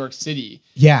hero of New York City.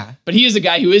 Yeah. But he is a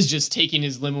guy who is just taking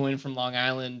his limo in from Long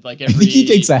Island like every. I think he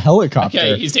takes a helicopter.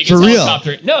 Okay, he's taking for his real.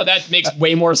 helicopter. No, that makes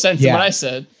way more sense than what I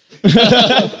said.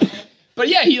 But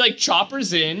yeah, he like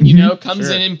choppers in, you know, comes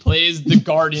in and plays The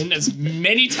Garden as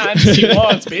many times as he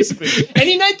wants, basically.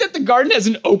 Any night that The Garden has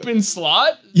an open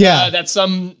slot, that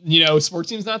some, sports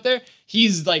team's not there,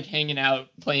 he's like hanging out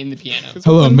playing the piano.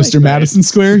 Hello, Mr. Madison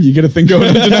Square. You get a thing going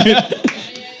on tonight?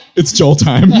 It's Joel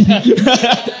time.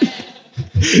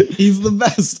 He's the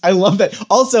best. I love that.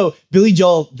 Also, Billy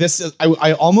Joel,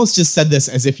 I almost just said this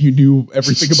as if you knew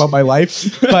everything about my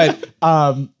life, but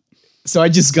so I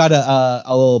just got a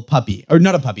little puppy, or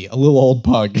not a puppy, a little old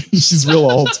pug. She's real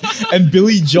old. And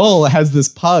Billy Joel has this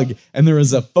pug, and there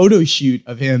was a photo shoot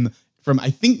of him from, I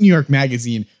think, New York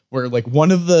Magazine, where like one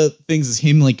of the things is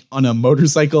him like on a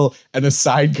motorcycle and a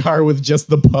sidecar with just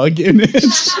the pug in it,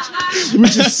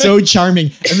 which is so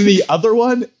charming. And then the other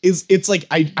one is, it's like,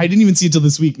 I didn't even see it till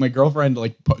this week. My girlfriend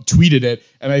like tweeted it,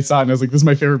 and I saw it, and I was like, this is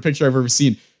my favorite picture I've ever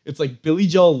seen. It's like Billy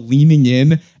Joel leaning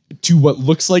in to what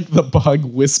looks like the bug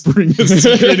whispering a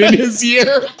secret in his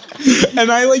ear. And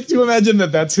I like to imagine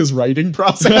that that's his writing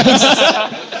process.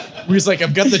 Where he's like,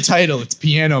 I've got the title, it's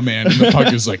Piano Man. And the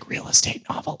pug is like, real estate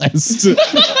novelist.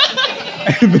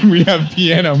 And then we have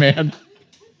Piano Man.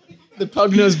 The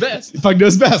pug knows best. The pug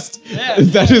knows best. Yeah.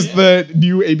 That is the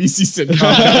new ABC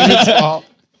sitcom.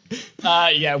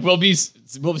 Yeah, we'll be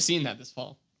seeing that this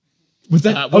fall. What's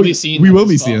that? We'll be seeing we that will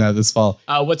this be fall. seeing that this fall.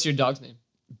 What's your dog's name?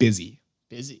 Busy.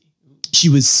 Busy. She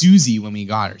was Susie when we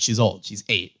got her. She's old. She's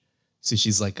 8. So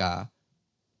she's like an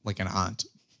aunt.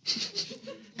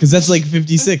 Because that's like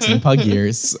 56 in pug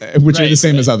years, which are the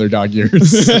same as other dog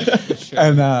years. Sure.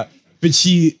 And but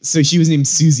she was named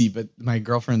Susie, but my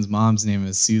girlfriend's mom's name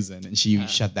is Susan, and she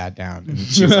shut that down. And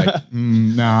she was like,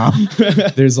 no,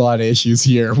 there's a lot of issues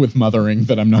here with mothering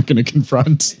that I'm not going to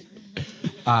confront.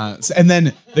 And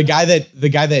then the guy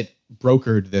that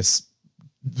brokered this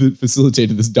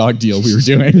facilitated this dog deal we were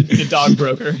doing. The dog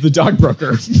broker. The dog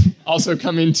broker. Also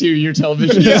coming to your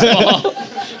television as well.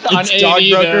 On It's dog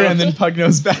A&E, broker though. and then Pug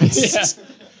Knows Best.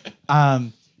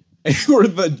 Or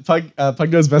the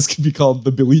Pug Knows Best could be called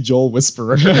the Billy Joel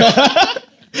Whisperer.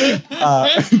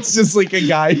 It's just like a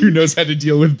guy who knows how to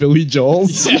deal with Billy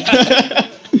Joels.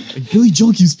 Like, Billy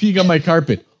Joel keeps peeing on my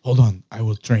carpet. Hold on, I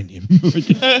will train him.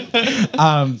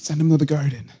 Send him to the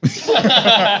garden.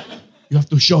 You have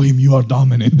to show him you are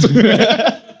dominant.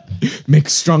 Make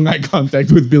strong eye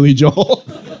contact with Billy Joel.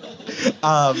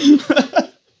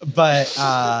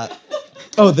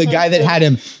 The guy that had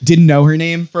him didn't know her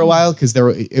name for a while because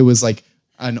it was like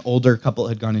an older couple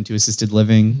had gone into assisted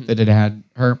living that had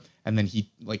her, and then he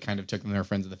like kind of took them, they were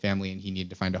friends of the family, and he needed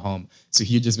to find a home, so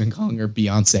he had just been calling her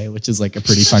Beyonce, which is like a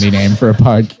pretty funny name for a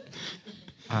pug.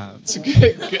 It's a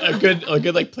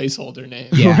good like placeholder name.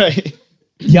 Yeah. Right.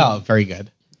 Yeah, very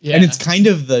good. Yeah. And it's kind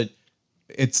of the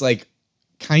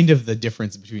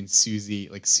difference between Susie,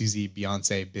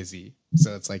 Beyonce, Busy.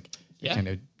 So it's like they kind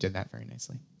of did that very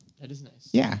nicely. That is nice.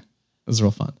 Yeah, it was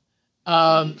real fun.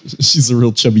 Um, She's a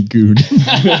real chubby goon. so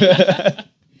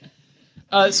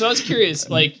I was curious,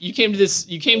 like you came to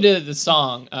the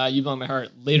song "You Belong in My Heart"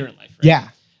 later in life, right?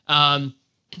 Yeah.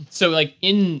 So like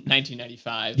in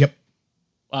 1995. Yep.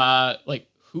 Like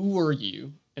who were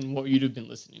you and what you'd have been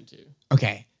listening to?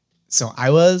 Okay. So I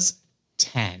was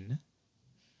 10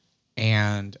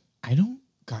 and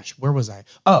where was I?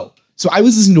 Oh, so I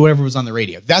was listening to whatever was on the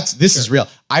radio. This is real.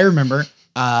 I remember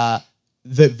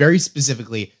very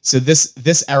specifically. So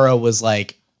this era was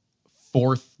like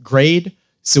 4th grade.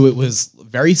 So it was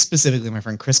very specifically, my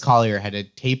friend Chris Collier had a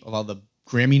tape of all the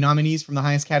Grammy nominees from the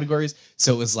highest categories.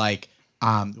 So it was like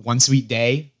One Sweet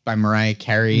Day by Mariah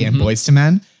Carey and Boyz II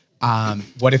Men.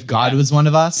 What If God Was One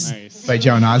of Us by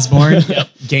Joan Osborne.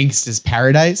 Gangsta's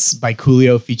Paradise by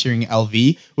Coolio featuring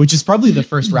LV, which is probably the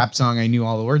first rap song I knew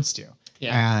all the words to.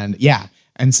 Yeah.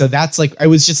 And so that's like, I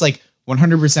was just like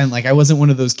 100% like, I wasn't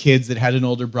one of those kids that had an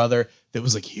older brother that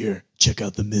was like, here, check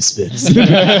out the Misfits.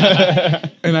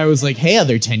 And I was like, hey,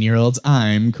 other 10-year-olds,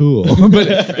 I'm cool.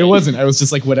 But it wasn't. I was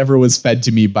just like, whatever was fed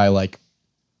to me by like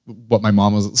what my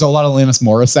mom was. So a lot of Alanis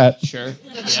Morissette. Sure.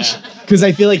 Yeah. Because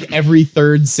I feel like every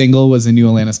third single was a new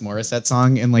Alanis Morissette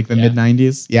song in like the mid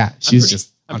 90s. Yeah, she's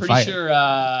just on fire. I'm pretty sure.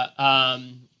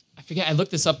 I forget. I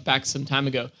looked this up back some time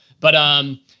ago, but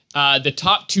the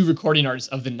top 2 recording artists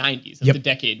of the 90s of the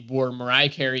decade were Mariah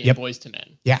Carey and Boyz II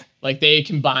Men. Yeah, like they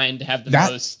combined to have the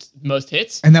most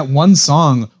hits. And that one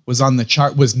song was on the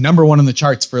chart, was number 1 on the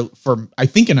charts for I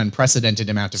think an unprecedented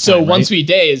amount of time. So One Sweet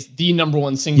Day is the number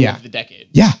 1 single of the decade.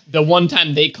 Yeah, the one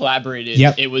time they collaborated,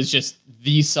 it was just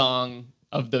the song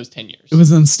of those 10 years. It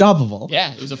was unstoppable.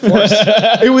 Yeah, it was a force.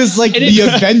 It was like the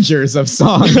Avengers of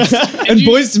songs. And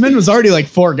Boyz II Men was already like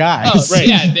 4 guys. Oh, right.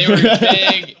 Yeah, they were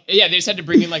big. Yeah, they just had to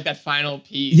bring in like that final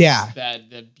piece. Yeah.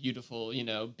 That the beautiful,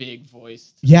 big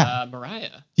voiced Mariah.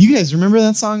 Do you guys remember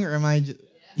that song, or am I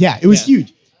Yeah, it was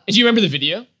huge. Did you remember the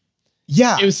video?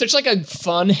 Yeah. It was such like a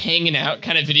fun hanging out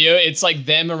kind of video. It's like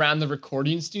them around the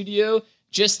recording studio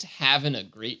just having a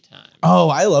great time. Oh,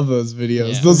 I love those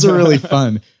videos. Yeah. Those are really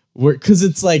fun. Because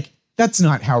it's like, that's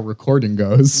not how recording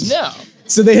goes. No.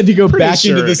 So they had to go back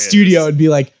sure into the it studio is. and be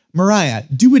like, Mariah,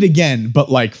 do it again,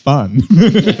 but like fun.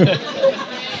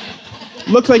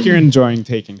 Look like you're enjoying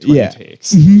taking 20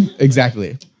 takes.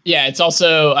 Exactly. Yeah, it's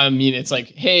also, it's like,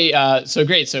 hey, so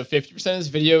great. So 50% of this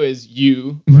video is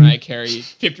you, Mariah Carey.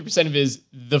 50% of it is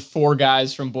the 4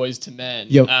 guys from Boyz II Men.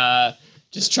 Yep.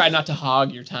 Just try not to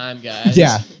hog your time, guys.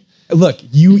 Yeah. Look,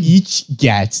 you each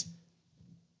get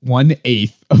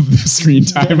 1/8 of the screen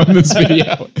time on this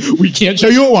video. We can't show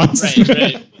you at once.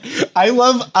 Right. I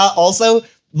love also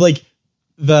like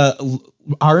the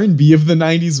R&B of the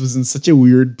 90s was in such a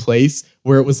weird place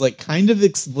where it was like kind of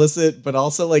explicit, but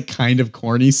also like kind of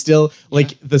corny still.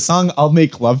 Like the song I'll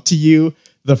Make Love to You,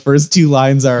 the first 2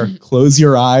 lines are close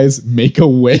your eyes, make a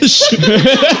wish.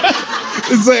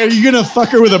 It's like, are you going to fuck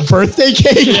her with a birthday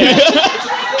cake?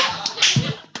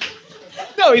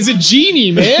 No, he's a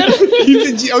genie, man.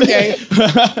 Okay.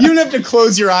 You don't have to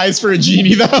close your eyes for a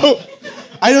genie, though.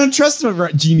 I don't trust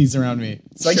genies around me.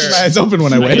 So I keep my eyes open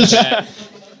when I wish.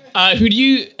 Who do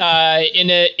you in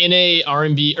a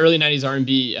R&B early 90s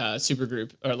R&B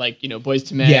supergroup, or like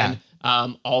Boyz II Men? Yeah.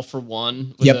 All for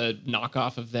One was a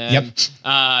knockoff of them.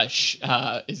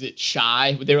 Is it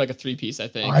Shy? They were like a 3-piece, I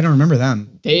think. Oh, I don't remember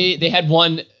them. They had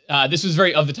one. This was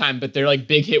very of the time, but their like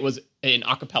big hit was an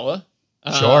acapella.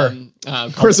 Sure.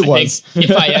 Of course it was.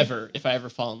 If I ever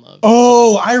fall in love.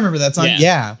 Oh, I remember that song.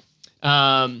 Yeah.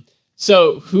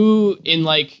 So who in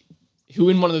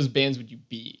one of those bands would you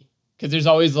be? Because there's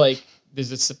always like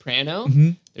there's a soprano,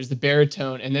 Mhm. there's the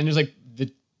baritone, and then there's like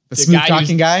the smooth guy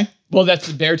talking guy. Well, that's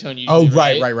the baritone usually. Oh,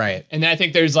 right. And then I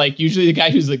think there's like usually the guy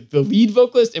who's like the lead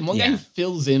vocalist and one guy Yeah. who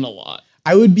fills in a lot.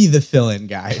 I would be the fill-in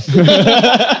guy.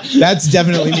 That's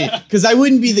definitely me. Because I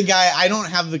wouldn't be the guy. I don't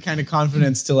have the kind of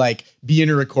confidence to like be in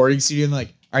a recording studio and like,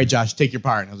 all right, Josh, take your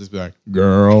part. And I'll just be like,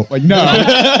 girl. Like, no.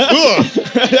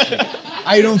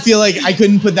 I don't feel like I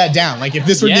couldn't put that down. Like, if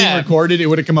this were being recorded, it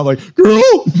would have come out like, girl.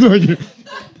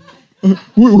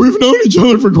 We've known each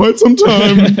other for quite some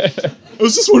time. I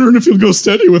was just wondering if you'll go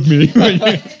steady with me.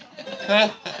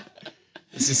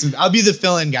 I'll be the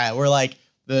fill-in guy. Where like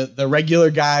the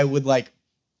regular guy would like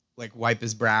wipe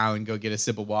his brow and go get a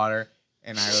sip of water,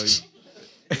 and I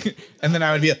would, and then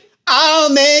I would be like, I'll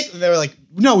make. And they were like,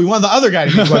 no, we want the other guy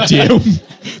to make love to you.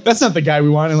 That's not the guy we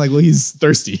want. And like, well, he's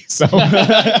thirsty, so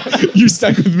you're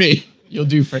stuck with me. You'll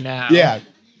do for now. Yeah,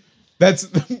 that's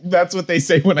what they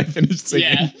say when I finish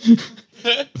singing.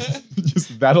 Yeah.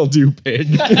 Just that'll do,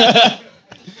 pig.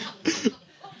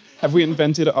 Have we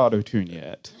invented auto-tune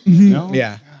yet? No?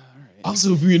 Yeah.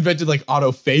 Also, if we invented like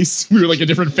auto face, we were like a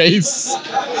different face.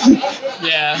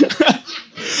 Yeah.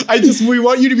 We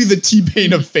want you to be the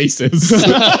T-Pain of faces.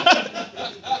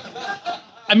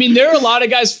 I mean, there are a lot of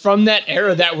guys from that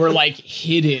era that were like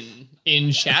hidden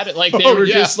in shadow. Like they were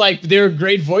just like, they were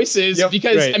great voices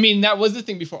because I mean, that was the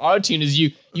thing before autotune is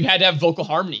you had to have vocal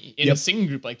harmony in a singing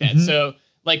group like that. So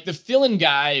like the fill-in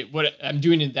guy, what I'm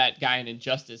doing to that guy in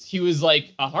Injustice, he was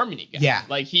like a harmony guy. Yeah.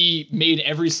 Like he made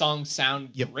every song sound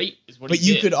great is what he did. But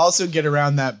you could also get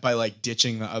around that by like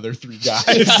ditching the other three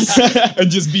guys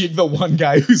and just being the one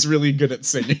guy who's really good at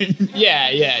singing.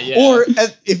 Yeah. Or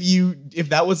if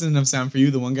that wasn't enough sound for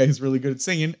you, the one guy who's really good at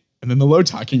singing, and then the low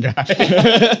talking guy.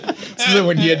 So then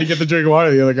when he had to get the drink of water,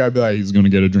 the other guy would be like, he's gonna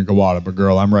get a drink of water, but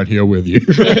girl, I'm right here with you.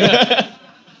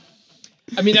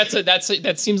 I mean,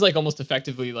 that seems like almost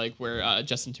effectively like where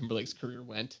Justin Timberlake's career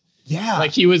went. Yeah.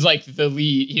 Like he was like the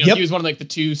lead, he was one of like the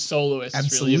two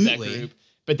soloists really of that group.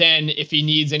 But then if he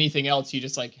needs anything else, he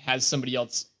just like has somebody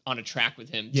else on a track with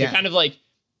him to kind of like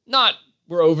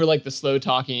we're over like the slow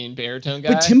talking baritone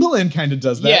guy. But Timbaland kind of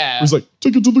does that. Yeah. He's like,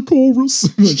 take it to the chorus.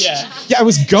 Like, yeah, I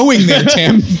was going there,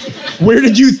 Tim. Where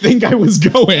did you think I was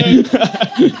going?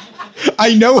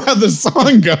 I know how the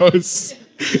song goes.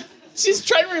 She's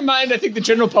trying to remind, I think, the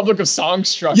general public of song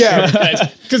structure. Yeah.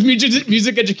 Because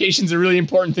music education is a really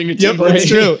important thing to Yep, that's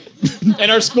true. And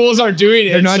our schools aren't doing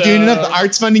it. They're not doing enough. The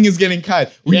arts funding is getting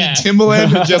cut. We need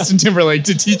Timbaland and Justin Timberlake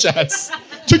to teach us.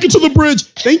 Take it to the bridge.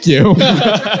 Thank you.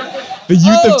 The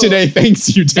youth of today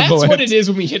thanks you, Timbaland. That's what it is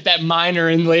when we hit that minor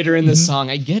and later in the song.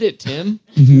 I get it, Tim.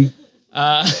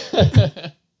 For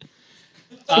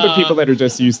the people that are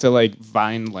just used to like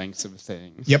Vine lengths of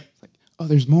things. Yep. Like, oh,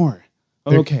 there's more.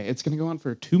 Oh, okay, it's gonna go on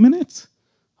for 2 minutes.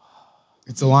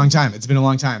 It's a long time. It's been a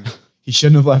long time. He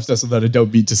shouldn't have left us without a dope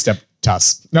beat to step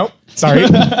us. Nope. Sorry.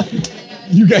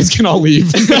 You guys can all leave.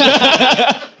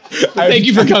 Thank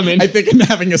you for coming. I think I'm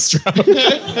having a stroke.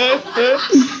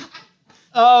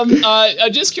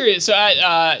 Just curious. So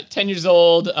at 10 years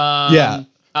old, where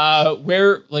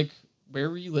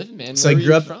were you living, man? So I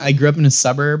grew up in a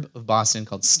suburb of Boston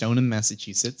called Stoneham,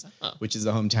 Massachusetts, which is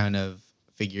the hometown of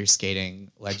figure skating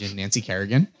legend Nancy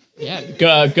Kerrigan. Yeah,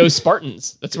 go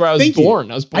Spartans. That's where I was born.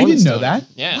 I was born. I didn't know Stoneham. that.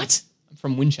 Yeah. What? I'm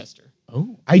from Winchester.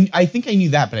 Oh, I think I knew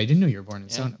that, but I didn't know you were born in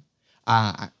Stoneham.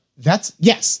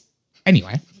 Yes.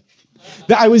 Anyway,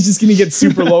 I was just gonna get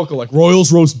super local, like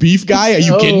Royals roast beef guy. Are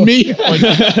you kidding me? Like,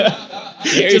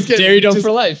 Dairy Dome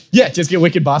for life. Yeah, just get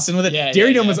wicked Boston with it. Yeah,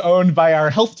 Dairy Dome was owned by our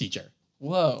health teacher.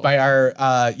 Whoa. By our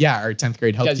 10th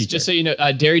grade health teacher. Just so you know,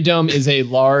 Dairy Dome is a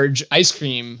large ice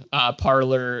cream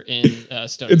parlor in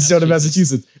Stoneham, It's Stoneham,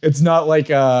 Massachusetts. It's not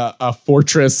like a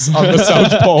fortress on the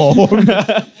South Pole.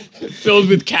 Filled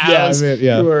with cows.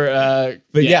 Yeah. Who are,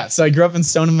 so I grew up in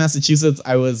Stoneham, Massachusetts.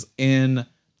 I was in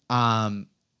a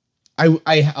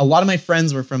lot of my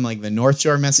friends were from like the North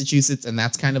Shore of Massachusetts, and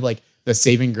that's kind of like the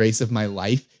saving grace of my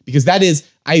life, because that is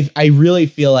I really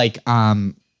feel like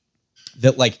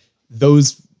that like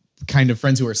those kind of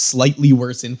friends who are slightly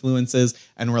worse influences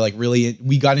and were like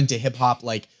we got into hip hop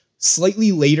like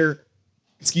slightly later,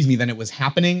 than it was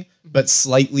happening, but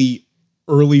slightly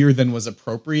earlier than was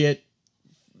appropriate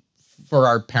for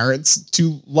our parents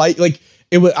to like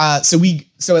it was.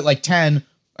 So at like 10,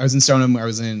 I was in Stoneham. I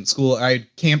was in school. I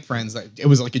had camp friends. It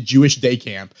was like a Jewish day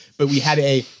camp, but we had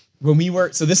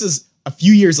so this is a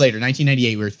few years later,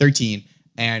 1998. We were 13,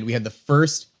 and we had the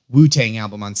first Wu-Tang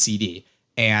album on CD.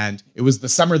 And it was the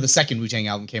summer the second Wu-Tang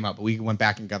album came out, but we went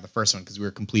back and got the first one because we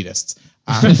were completists.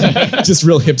 Just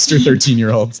real hipster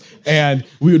 13-year-olds. And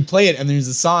we would play it, and there's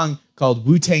a song called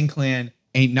Wu-Tang Clan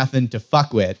Ain't Nothing to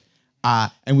Fuck With.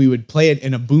 and we would play it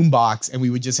in a boombox, and we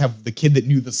would just have the kid that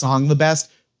knew the song the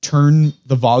best turn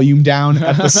the volume down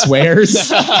at the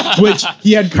swears, which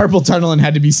he had carpal tunnel and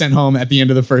had to be sent home at the end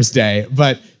of the first day.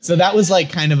 But so that was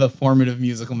like kind of a formative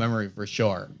musical memory for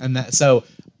sure. And so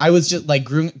I was just like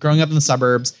growing up in the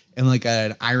suburbs in like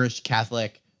an Irish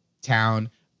Catholic town.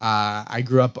 I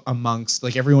grew up amongst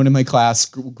like everyone in my class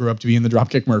grew up to be in the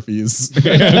Dropkick Murphys.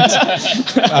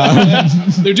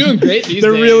 They're doing great these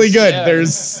They're days. really good. Yeah.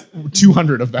 There's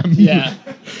 200 of them. Yeah.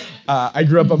 I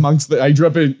grew up grew up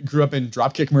in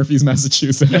Dropkick Murphys,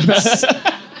 Massachusetts.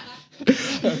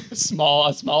 A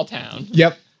small town.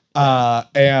 Yep. So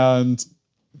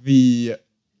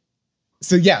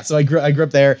I grew up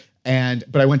there,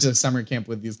 but I went to summer camp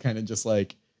with these kind of just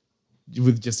like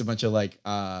with just a bunch of like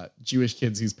Jewish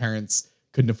kids whose parents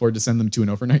couldn't afford to send them to an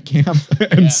overnight camp.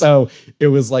 And so it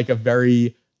was like a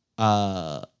very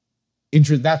that's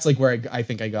like where I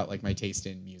think I got like my taste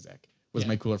in music was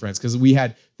my cooler friends, because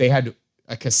they had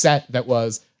a cassette that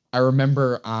was, I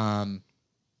remember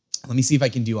let me see if I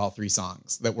can do all three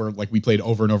songs that were like we played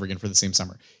over and over again for the same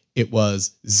summer. It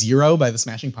was Zero by the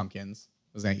Smashing Pumpkins,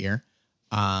 was that year.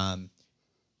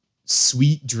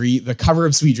 Sweet Dream, the cover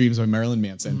of Sweet Dreams by Marilyn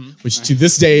Manson, which to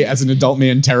this day as an adult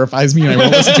man terrifies me and I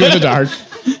won't listen to it in the dark.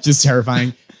 Just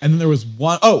terrifying. And then there was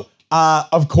one,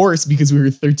 of course, because we were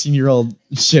 13-year-old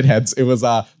shitheads, it was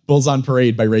Bulls on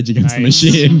Parade by Rage Against the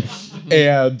Machine.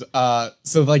 And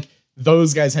so like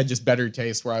those guys had just better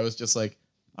taste, where I was just like,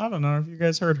 I don't know if you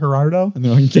guys heard Gerardo. And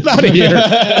they're like, get out of here.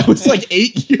 It was like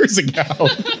 8 years ago.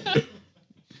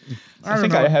 I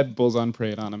think I had Bulls on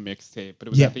Parade on a mixtape, but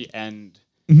it was at the end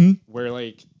where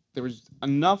like there was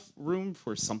enough room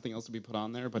for something else to be put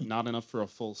on there, but not enough for a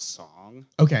full song.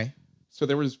 Okay. So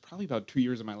there was probably about 2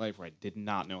 years of my life where I did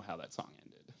not know how that song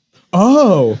ended.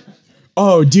 Oh,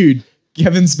 dude.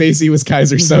 Kevin Spacey was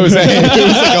Kaiser Soze. It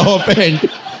was like a whole thing.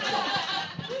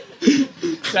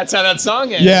 That's how that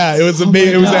song ends. Yeah, it was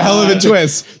amazing. It was a hell of a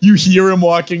twist. You hear him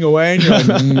walking away, and you're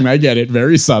like, I get it.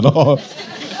 Very subtle.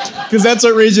 Because that's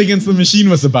what Rage Against the Machine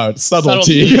was about.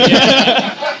 Subtlety. Yeah.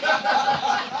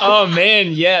 Oh,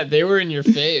 man. Yeah, they were in your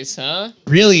face, huh?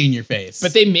 Really in your face.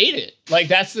 But they made it. Like,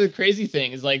 that's the crazy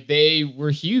thing, is like they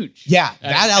were huge. Yeah,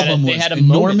 that album was had a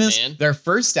enormous. Moment, man. Their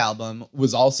first album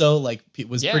was also like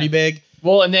pretty big.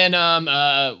 Well, and then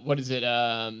what is it?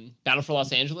 Battle for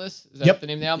Los Angeles? Is that the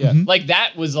name of the album? Yeah. Like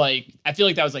that was like, I feel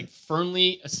like that was like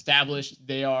firmly established.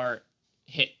 They are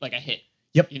a hit.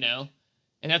 Yep. You know,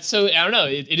 and that's so, I don't know.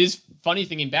 It is funny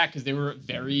thinking back because they were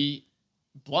very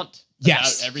blunt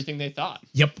about everything they thought.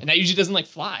 Yep. And that usually doesn't like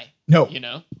fly. No. You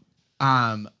know.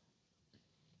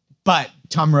 But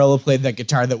Tom Morello played that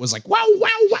guitar that was like wow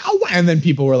wow wow, and then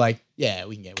people were like, yeah,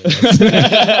 we can get with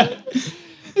this.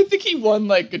 I think he won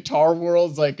like Guitar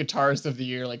World's like Guitarist of the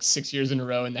Year like 6 years in a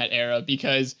row in that era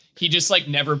because he just like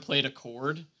never played a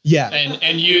chord. Yeah.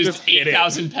 And used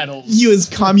 8,000 pedals. He was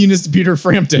communist Peter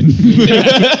Frampton.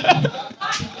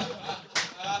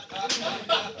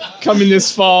 Coming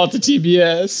this fall to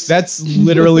TBS. That's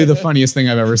literally the funniest thing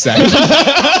I've ever said.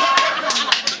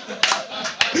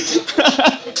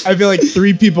 I feel like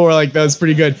 3 people were like, that was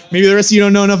pretty good. Maybe the rest of you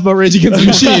don't know enough about Rage Against the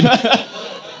Machine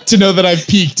to know that I've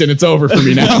peaked and it's over for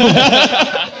me now.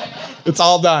 It's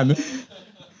all done.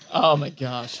 Oh my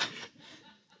gosh.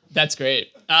 That's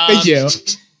great. Thank you.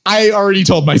 I already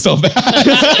told myself that.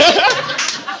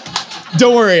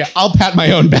 Don't worry, I'll pat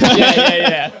my own back.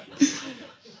 Yeah.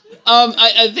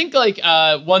 I think like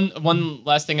one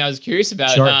last thing I was curious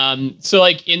about. Sure. So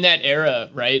like in that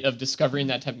era, right, of discovering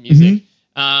that type of music,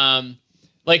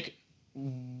 like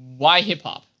why hip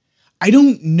hop? I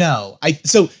don't know.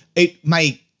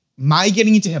 My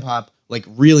getting into hip hop, like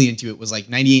really into it, was like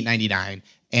 98, 99.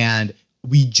 And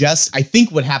I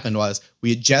think what happened was we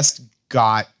had just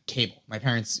got cable.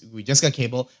 We just got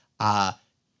cable,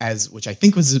 which I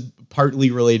think was partly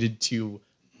related to,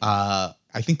 I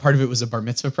think part of it was a bar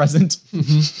mitzvah present.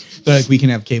 They're like, we can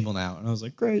have cable now. And I was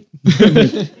like, great.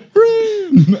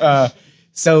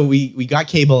 So we got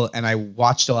cable and I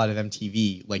watched a lot of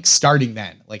MTV, like starting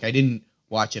then. Like I didn't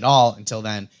watch it all until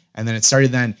then. And then it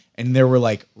started then. And there were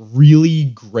like really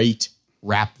great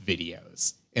rap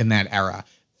videos in that era.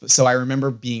 So I remember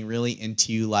being really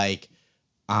into like,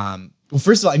 well,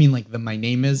 first of all, I mean like the My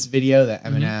Name Is video, that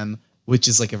Eminem, which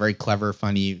is like a very clever,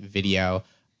 funny video.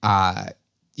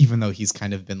 Even though he's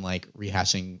kind of been like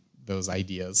rehashing those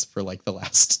ideas for like the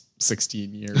last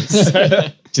 16 years,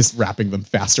 just rapping them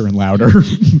faster and louder.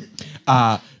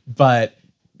 But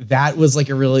that was like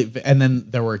and then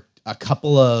there were a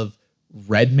couple of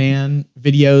Redman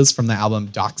videos from the album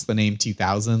Docs the Name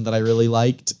 2000 that I really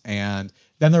liked. And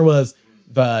then there was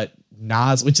the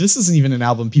Nas, which this isn't even an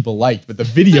album people liked, but the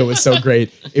video was so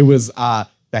great. It was the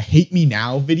Hate Me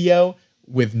Now video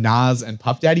with Nas and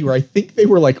Puff Daddy, where I think they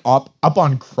were like up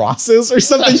on crosses or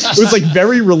something. It was like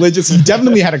very religious. He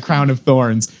definitely had a crown of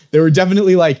thorns. They were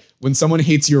definitely like, when someone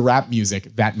hates your rap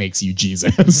music, that makes you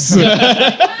Jesus.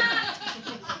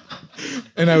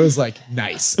 And I was like,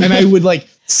 nice. And I would like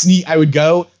I would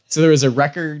go. So there was a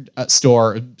record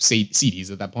store,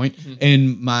 CDs at that point,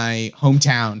 in my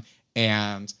hometown,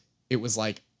 and it was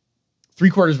like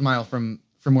 3/4 of a mile from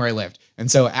where I lived. And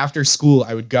so after school,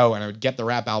 I would go and I would get the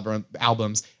rap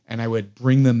albums, and I would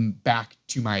bring them back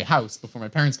to my house before my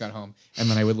parents got home, and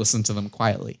then I would listen to them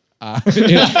quietly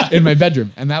in my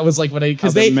bedroom. And that was like what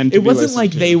because it wasn't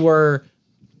like they were.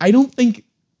 I don't think.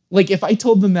 Like, if I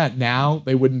told them that now,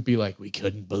 they wouldn't be like, we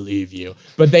couldn't believe you.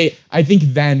 But I think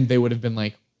then they would have been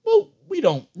like, well,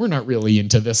 we're not really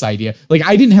into this idea. Like,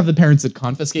 I didn't have the parents that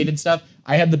confiscated stuff.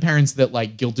 I had the parents that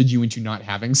like guilted you into not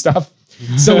having stuff.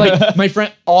 So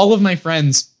like all of my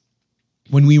friends,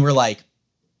 when we were like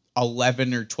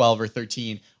 11 or 12 or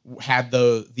 13, had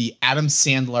the Adam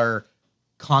Sandler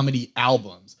comedy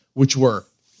albums, which were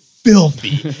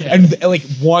filthy. And like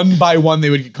one by one they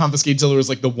would get confiscated till there was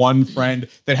like the one friend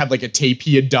that had like a tape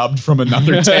he had dubbed from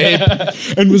another tape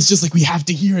and was just like, we have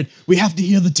to hear it. We have to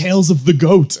hear the tales of the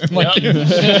goat. And like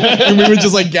and we would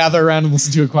just like gather around and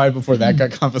listen to it quiet before that got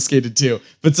confiscated too.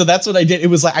 But so that's what I did. It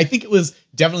was like, I think it was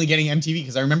definitely getting MTV,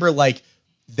 because I remember like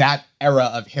that era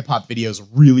of hip hop videos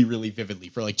really, really vividly.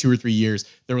 For like 2 or 3 years,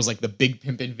 there was like the Big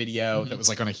Pimpin' video that was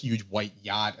like on a huge white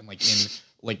yacht and like in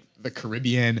like the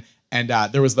Caribbean. And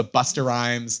there was the Busta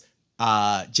Rhymes,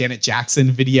 Janet Jackson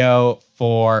video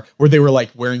where they were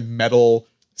like wearing metal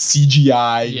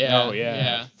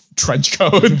CGI trench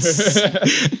coats.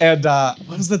 And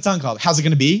what was that song called? How's It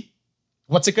Gonna Be?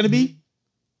 What's it gonna be?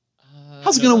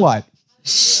 How's it gonna what?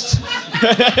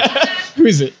 Who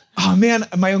is it? Oh man,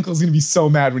 my uncle's gonna be so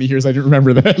mad when he hears I didn't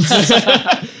remember this.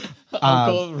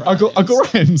 Uncle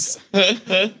Rhymes.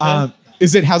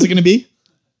 Is it How's It Gonna Be?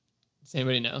 Does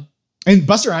anybody know? And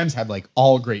Busta Rhymes had like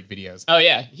all great videos. Oh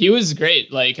yeah, he was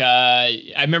great. Like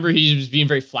I remember he was being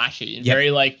very flashy and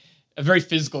very like a very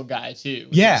physical guy too.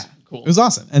 Yeah, cool. It was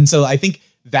awesome. And so I think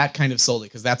that kind of sold it,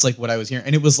 because that's like what I was hearing,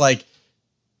 and it was like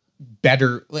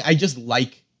better. Like, I just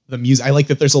like the music. I like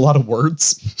that there's a lot of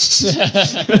words.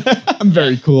 I'm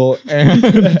very cool,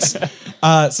 and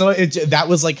so that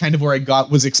was like kind of where I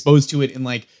was exposed to it in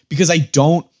like, because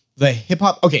the hip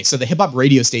hop. Okay, so the hip hop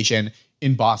radio station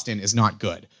in Boston is not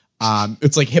good.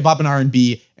 It's like hip hop and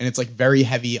R&B, and it's like very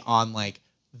heavy on like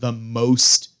the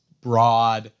most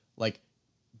broad, like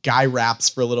guy raps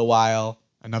for a little while,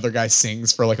 another guy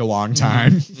sings for like a long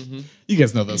time. Mm-hmm. You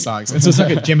guys know those songs. And so it's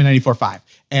like a Jim in 94.5.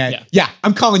 And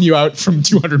I'm calling you out from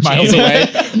 200 miles away.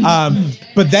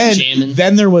 But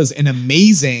then there was an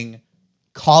amazing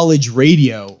college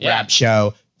radio rap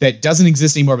show that doesn't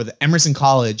exist anymore, but the Emerson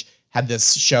College had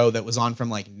this show that was on from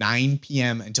like 9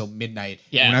 p.m. until midnight.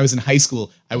 Yeah. And when I was in high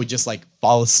school, I would just like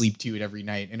fall asleep to it every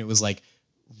night. And it was like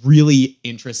really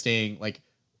interesting, like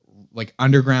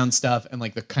underground stuff and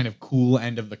like the kind of cool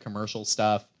end of the commercial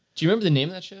stuff. Do you remember the name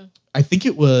of that show? I think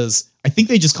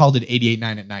they just called it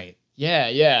 88.9 at night.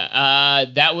 Yeah.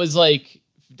 That was like,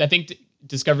 I think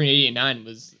discovering 88.9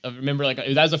 was, I remember like,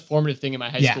 that was a formative thing in my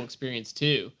high school experience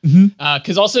too. Mm-hmm.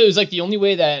 Cause also it was like the only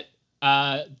way that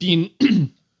being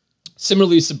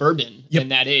similarly suburban in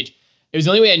that age, it was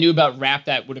the only way I knew about rap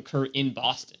that would occur in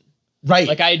Boston. Right.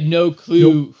 Like I had no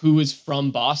clue who was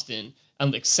from Boston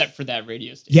except for that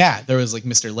radio station. Yeah, there was like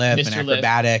Mr. Lip and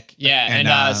Acrobatic. Yeah, and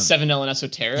 7L and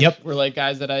Esoteric were like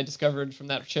guys that I discovered from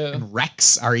that show. And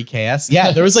Rex, REKS.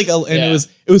 Yeah, there was like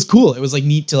it was cool. It was like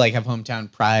neat to like have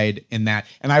hometown pride in that.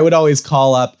 And I would always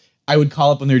call up when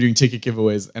they were doing ticket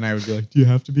giveaways, and I would be like, "Do you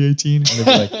have to be 18?" And they'd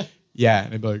be like, "Yeah."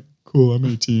 And I'd be like, "Cool, I'm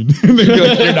 18." And they'd be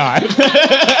like, "You're not."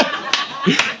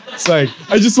 It's like,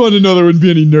 I just wanted to know there wouldn't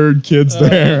be any nerd kids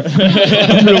there.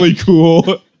 I'm really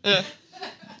cool.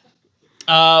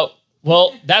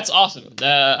 Well, that's awesome.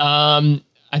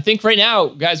 I think right now,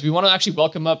 guys, we want to actually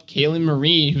welcome up Kaylyn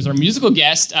Marie, who's our musical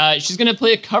guest. She's going to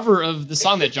play a cover of the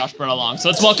song that Josh brought along. So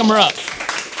let's welcome her up.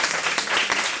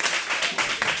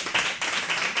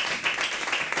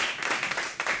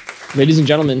 Ladies and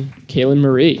gentlemen, Kaylyn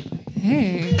Marie.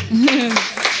 Hey.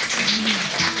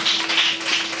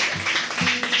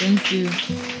 Thank you.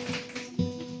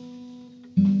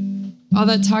 All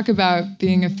that talk about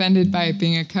being offended by it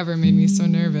being a cover made me so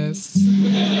nervous.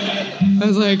 I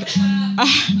was like,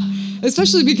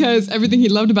 especially because everything he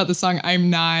loved about the song, I'm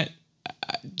not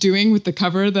doing with the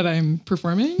cover that I'm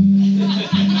performing.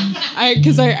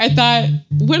 Because I thought,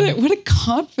 what a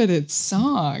confident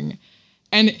song.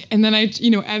 And then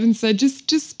Evan said,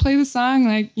 just play the song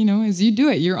like, as you do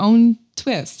it, your own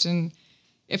twist. And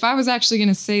if I was actually going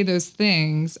to say those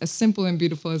things, as simple and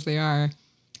beautiful as they are,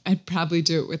 I'd probably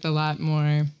do it with a lot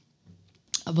more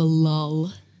of a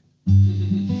lull.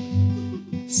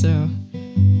 So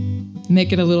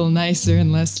make it a little nicer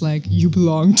and less like, you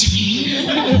belong to me.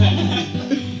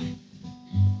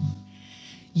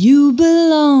 You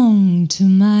belong to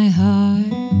my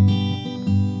heart.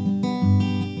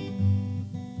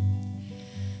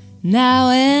 Now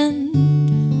and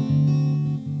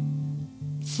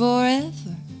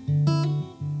forever.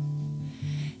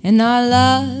 And our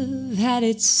love had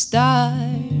its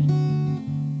start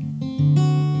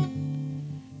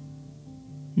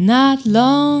not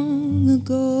long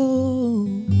ago.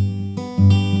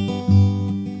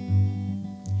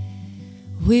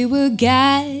 We were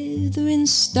gathering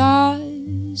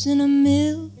stars and a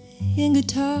million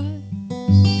guitars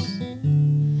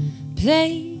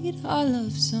played our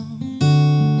love song.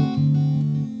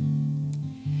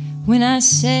 When I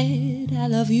said I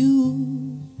love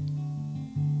you,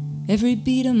 every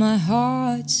beat of my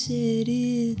heart said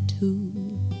it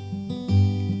too.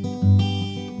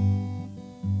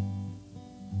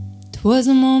 'Twas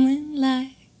a moment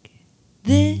like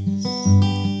this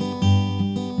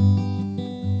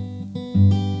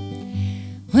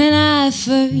when I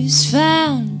first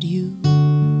found you,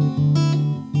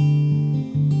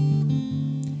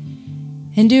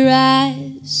 and your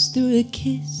eyes threw a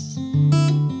kiss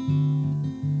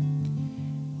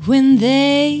when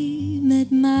they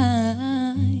met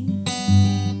mine.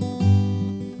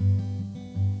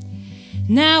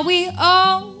 Now we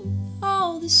own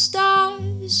all the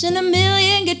stars and a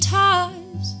million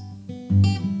guitars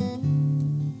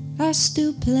are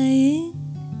still playing.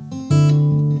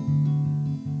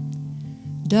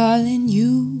 Darling,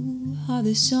 you are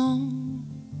the song,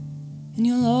 and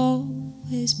you'll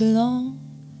always belong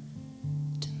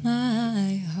to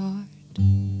my heart.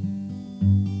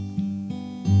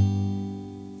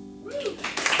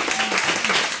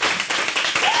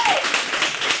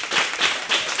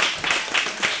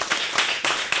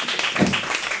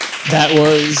 That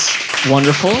was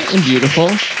wonderful and beautiful.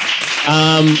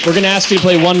 We're going to ask you to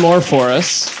play one more for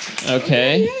us.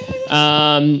 Okay.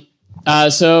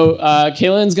 So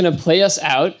Kaylyn's going to play us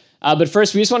out. But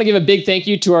first, we just want to give a big thank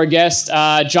you to our guest,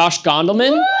 Josh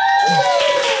Gondelman.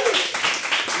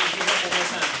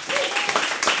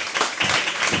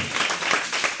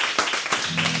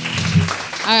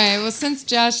 All right, well, since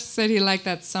Josh said he liked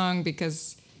that song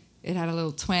because it had a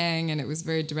little twang and it was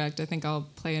very direct, I think I'll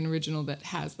play an original that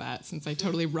has that, since I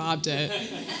totally robbed it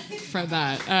for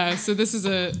that. So this is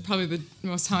probably the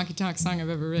most honky-tonk song I've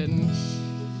ever written,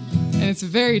 and it's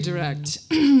very direct.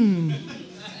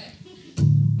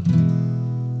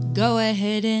 Go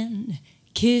ahead and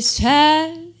kiss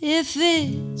her if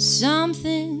it's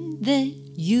something that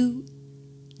you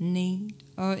need,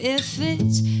 or if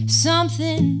it's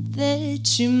something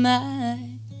that you might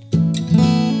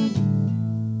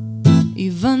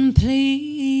even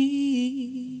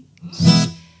please.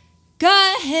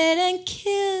 Go ahead and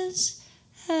kiss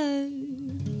her,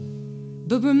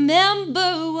 but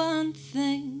remember one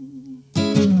thing,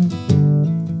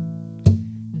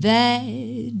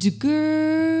 that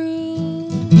girl,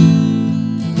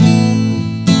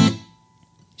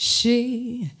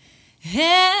 she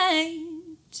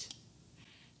ain't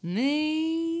me.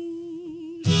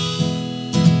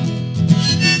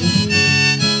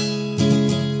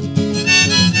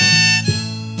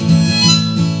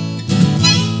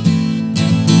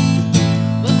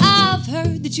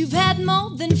 That you've had more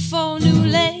than 4 new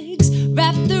legs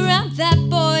wrapped around that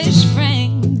boyish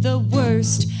frame. The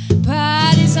worst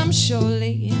part is I'm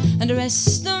surely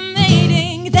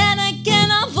underestimating. Then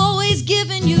again, I've always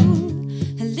given you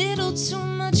a little too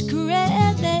much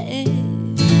credit,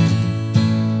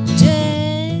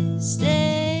 just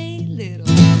a little,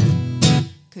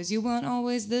 'cause you weren't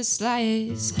always the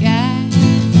slyest guy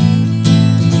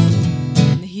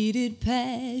in the heated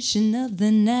passion of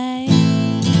the night.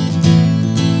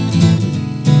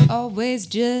 Always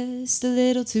just a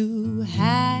little too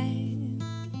high.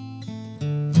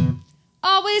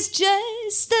 Always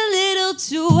just a little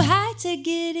too high to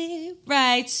get it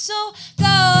right. So go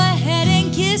ahead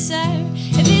and kiss her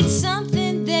if it's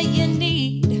something that you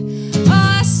need,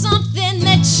 or something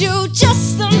that you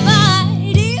just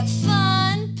might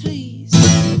find. Please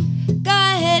go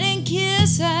ahead and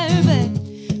kiss her, but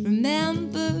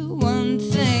remember one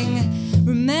thing.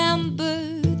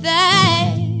 Remember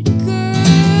that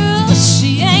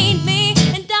she ain't me,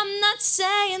 and I'm not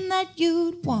saying that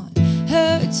you'd want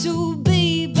her to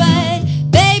be, but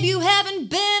babe, you haven't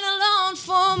been alone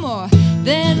for more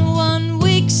than 1 week.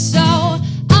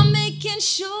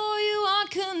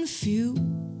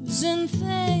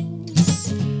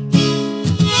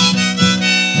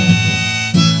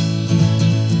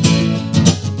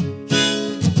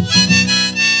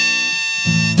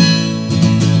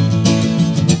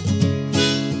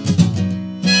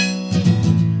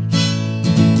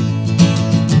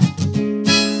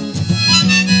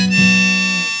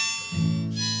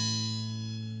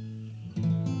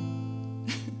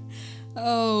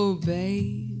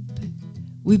 babe,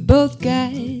 we both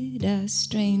got our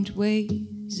strange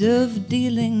ways of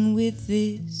dealing with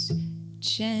this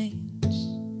change.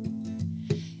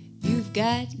 You've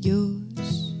got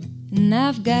yours and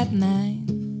I've got mine,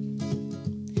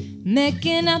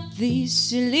 making up these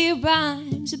silly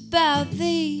rhymes about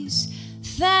these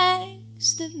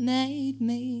things that made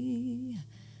me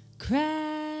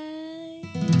cry.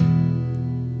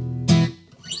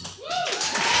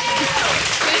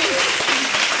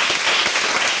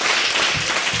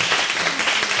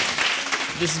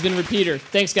 This has been Repeater.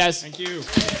 Thanks, guys. Thank you.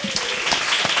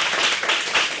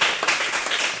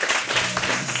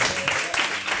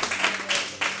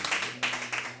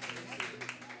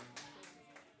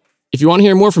 If you want to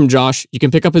hear more from Josh, you can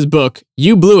pick up his book,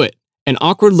 You Blew It, an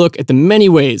awkward look at the many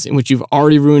ways in which you've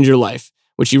already ruined your life,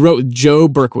 which he wrote with Joe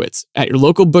Berkowitz at your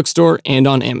local bookstore and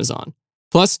on Amazon.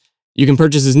 Plus, you can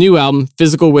purchase his new album,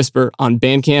 Physical Whisper, on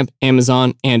Bandcamp,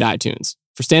 Amazon, and iTunes.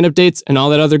 For stand-up dates and all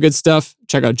that other good stuff,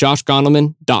 check out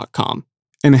joshgondelman.com.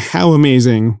 And how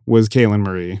amazing was Kaylyn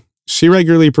Marie? She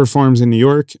regularly performs in New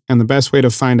York, and the best way to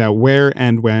find out where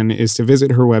and when is to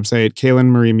visit her website,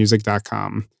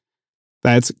 kaylynmariemusic.com.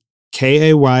 That's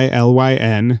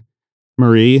Kaylyn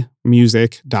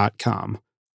mariemusic.com.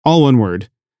 All one word.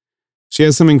 She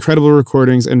has some incredible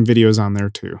recordings and videos on there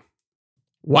too.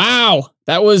 Wow,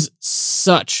 that was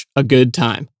such a good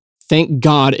time. Thank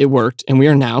God it worked, and we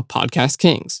are now podcast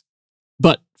kings.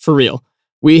 But for real,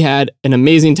 we had an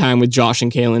amazing time with Josh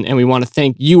and Kaylyn, and we want to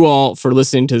thank you all for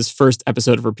listening to this first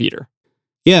episode of Repeater.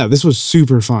 Yeah, this was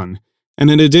super fun.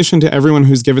 And in addition to everyone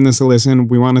who's given this a listen,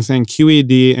 we want to thank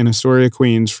QED in Astoria,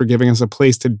 Queens for giving us a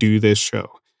place to do this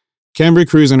show. Cambry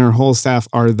Cruz and her whole staff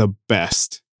are the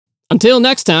best. Until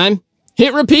next time,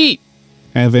 hit repeat!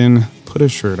 Evan, put a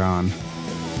shirt on.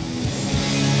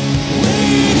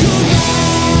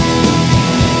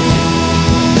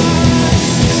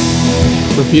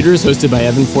 Repeater is hosted by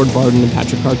Evan Ford Barden and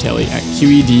Patrick Cartelli at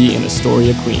QED in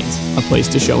Astoria, Queens, a place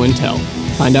to show and tell.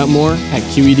 Find out more at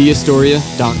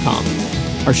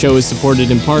QEDAstoria.com. Our show is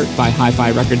supported in part by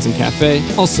Hi-Fi Records and Cafe,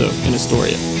 also in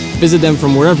Astoria. Visit them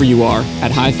from wherever you are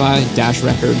at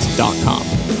hi-fi-records.com.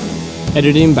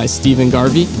 Editing by Stephen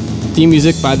Garvey. Theme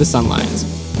music by The Sunlions.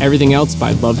 Everything else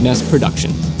by Love Nest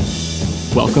Production.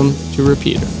 Welcome to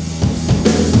Repeater.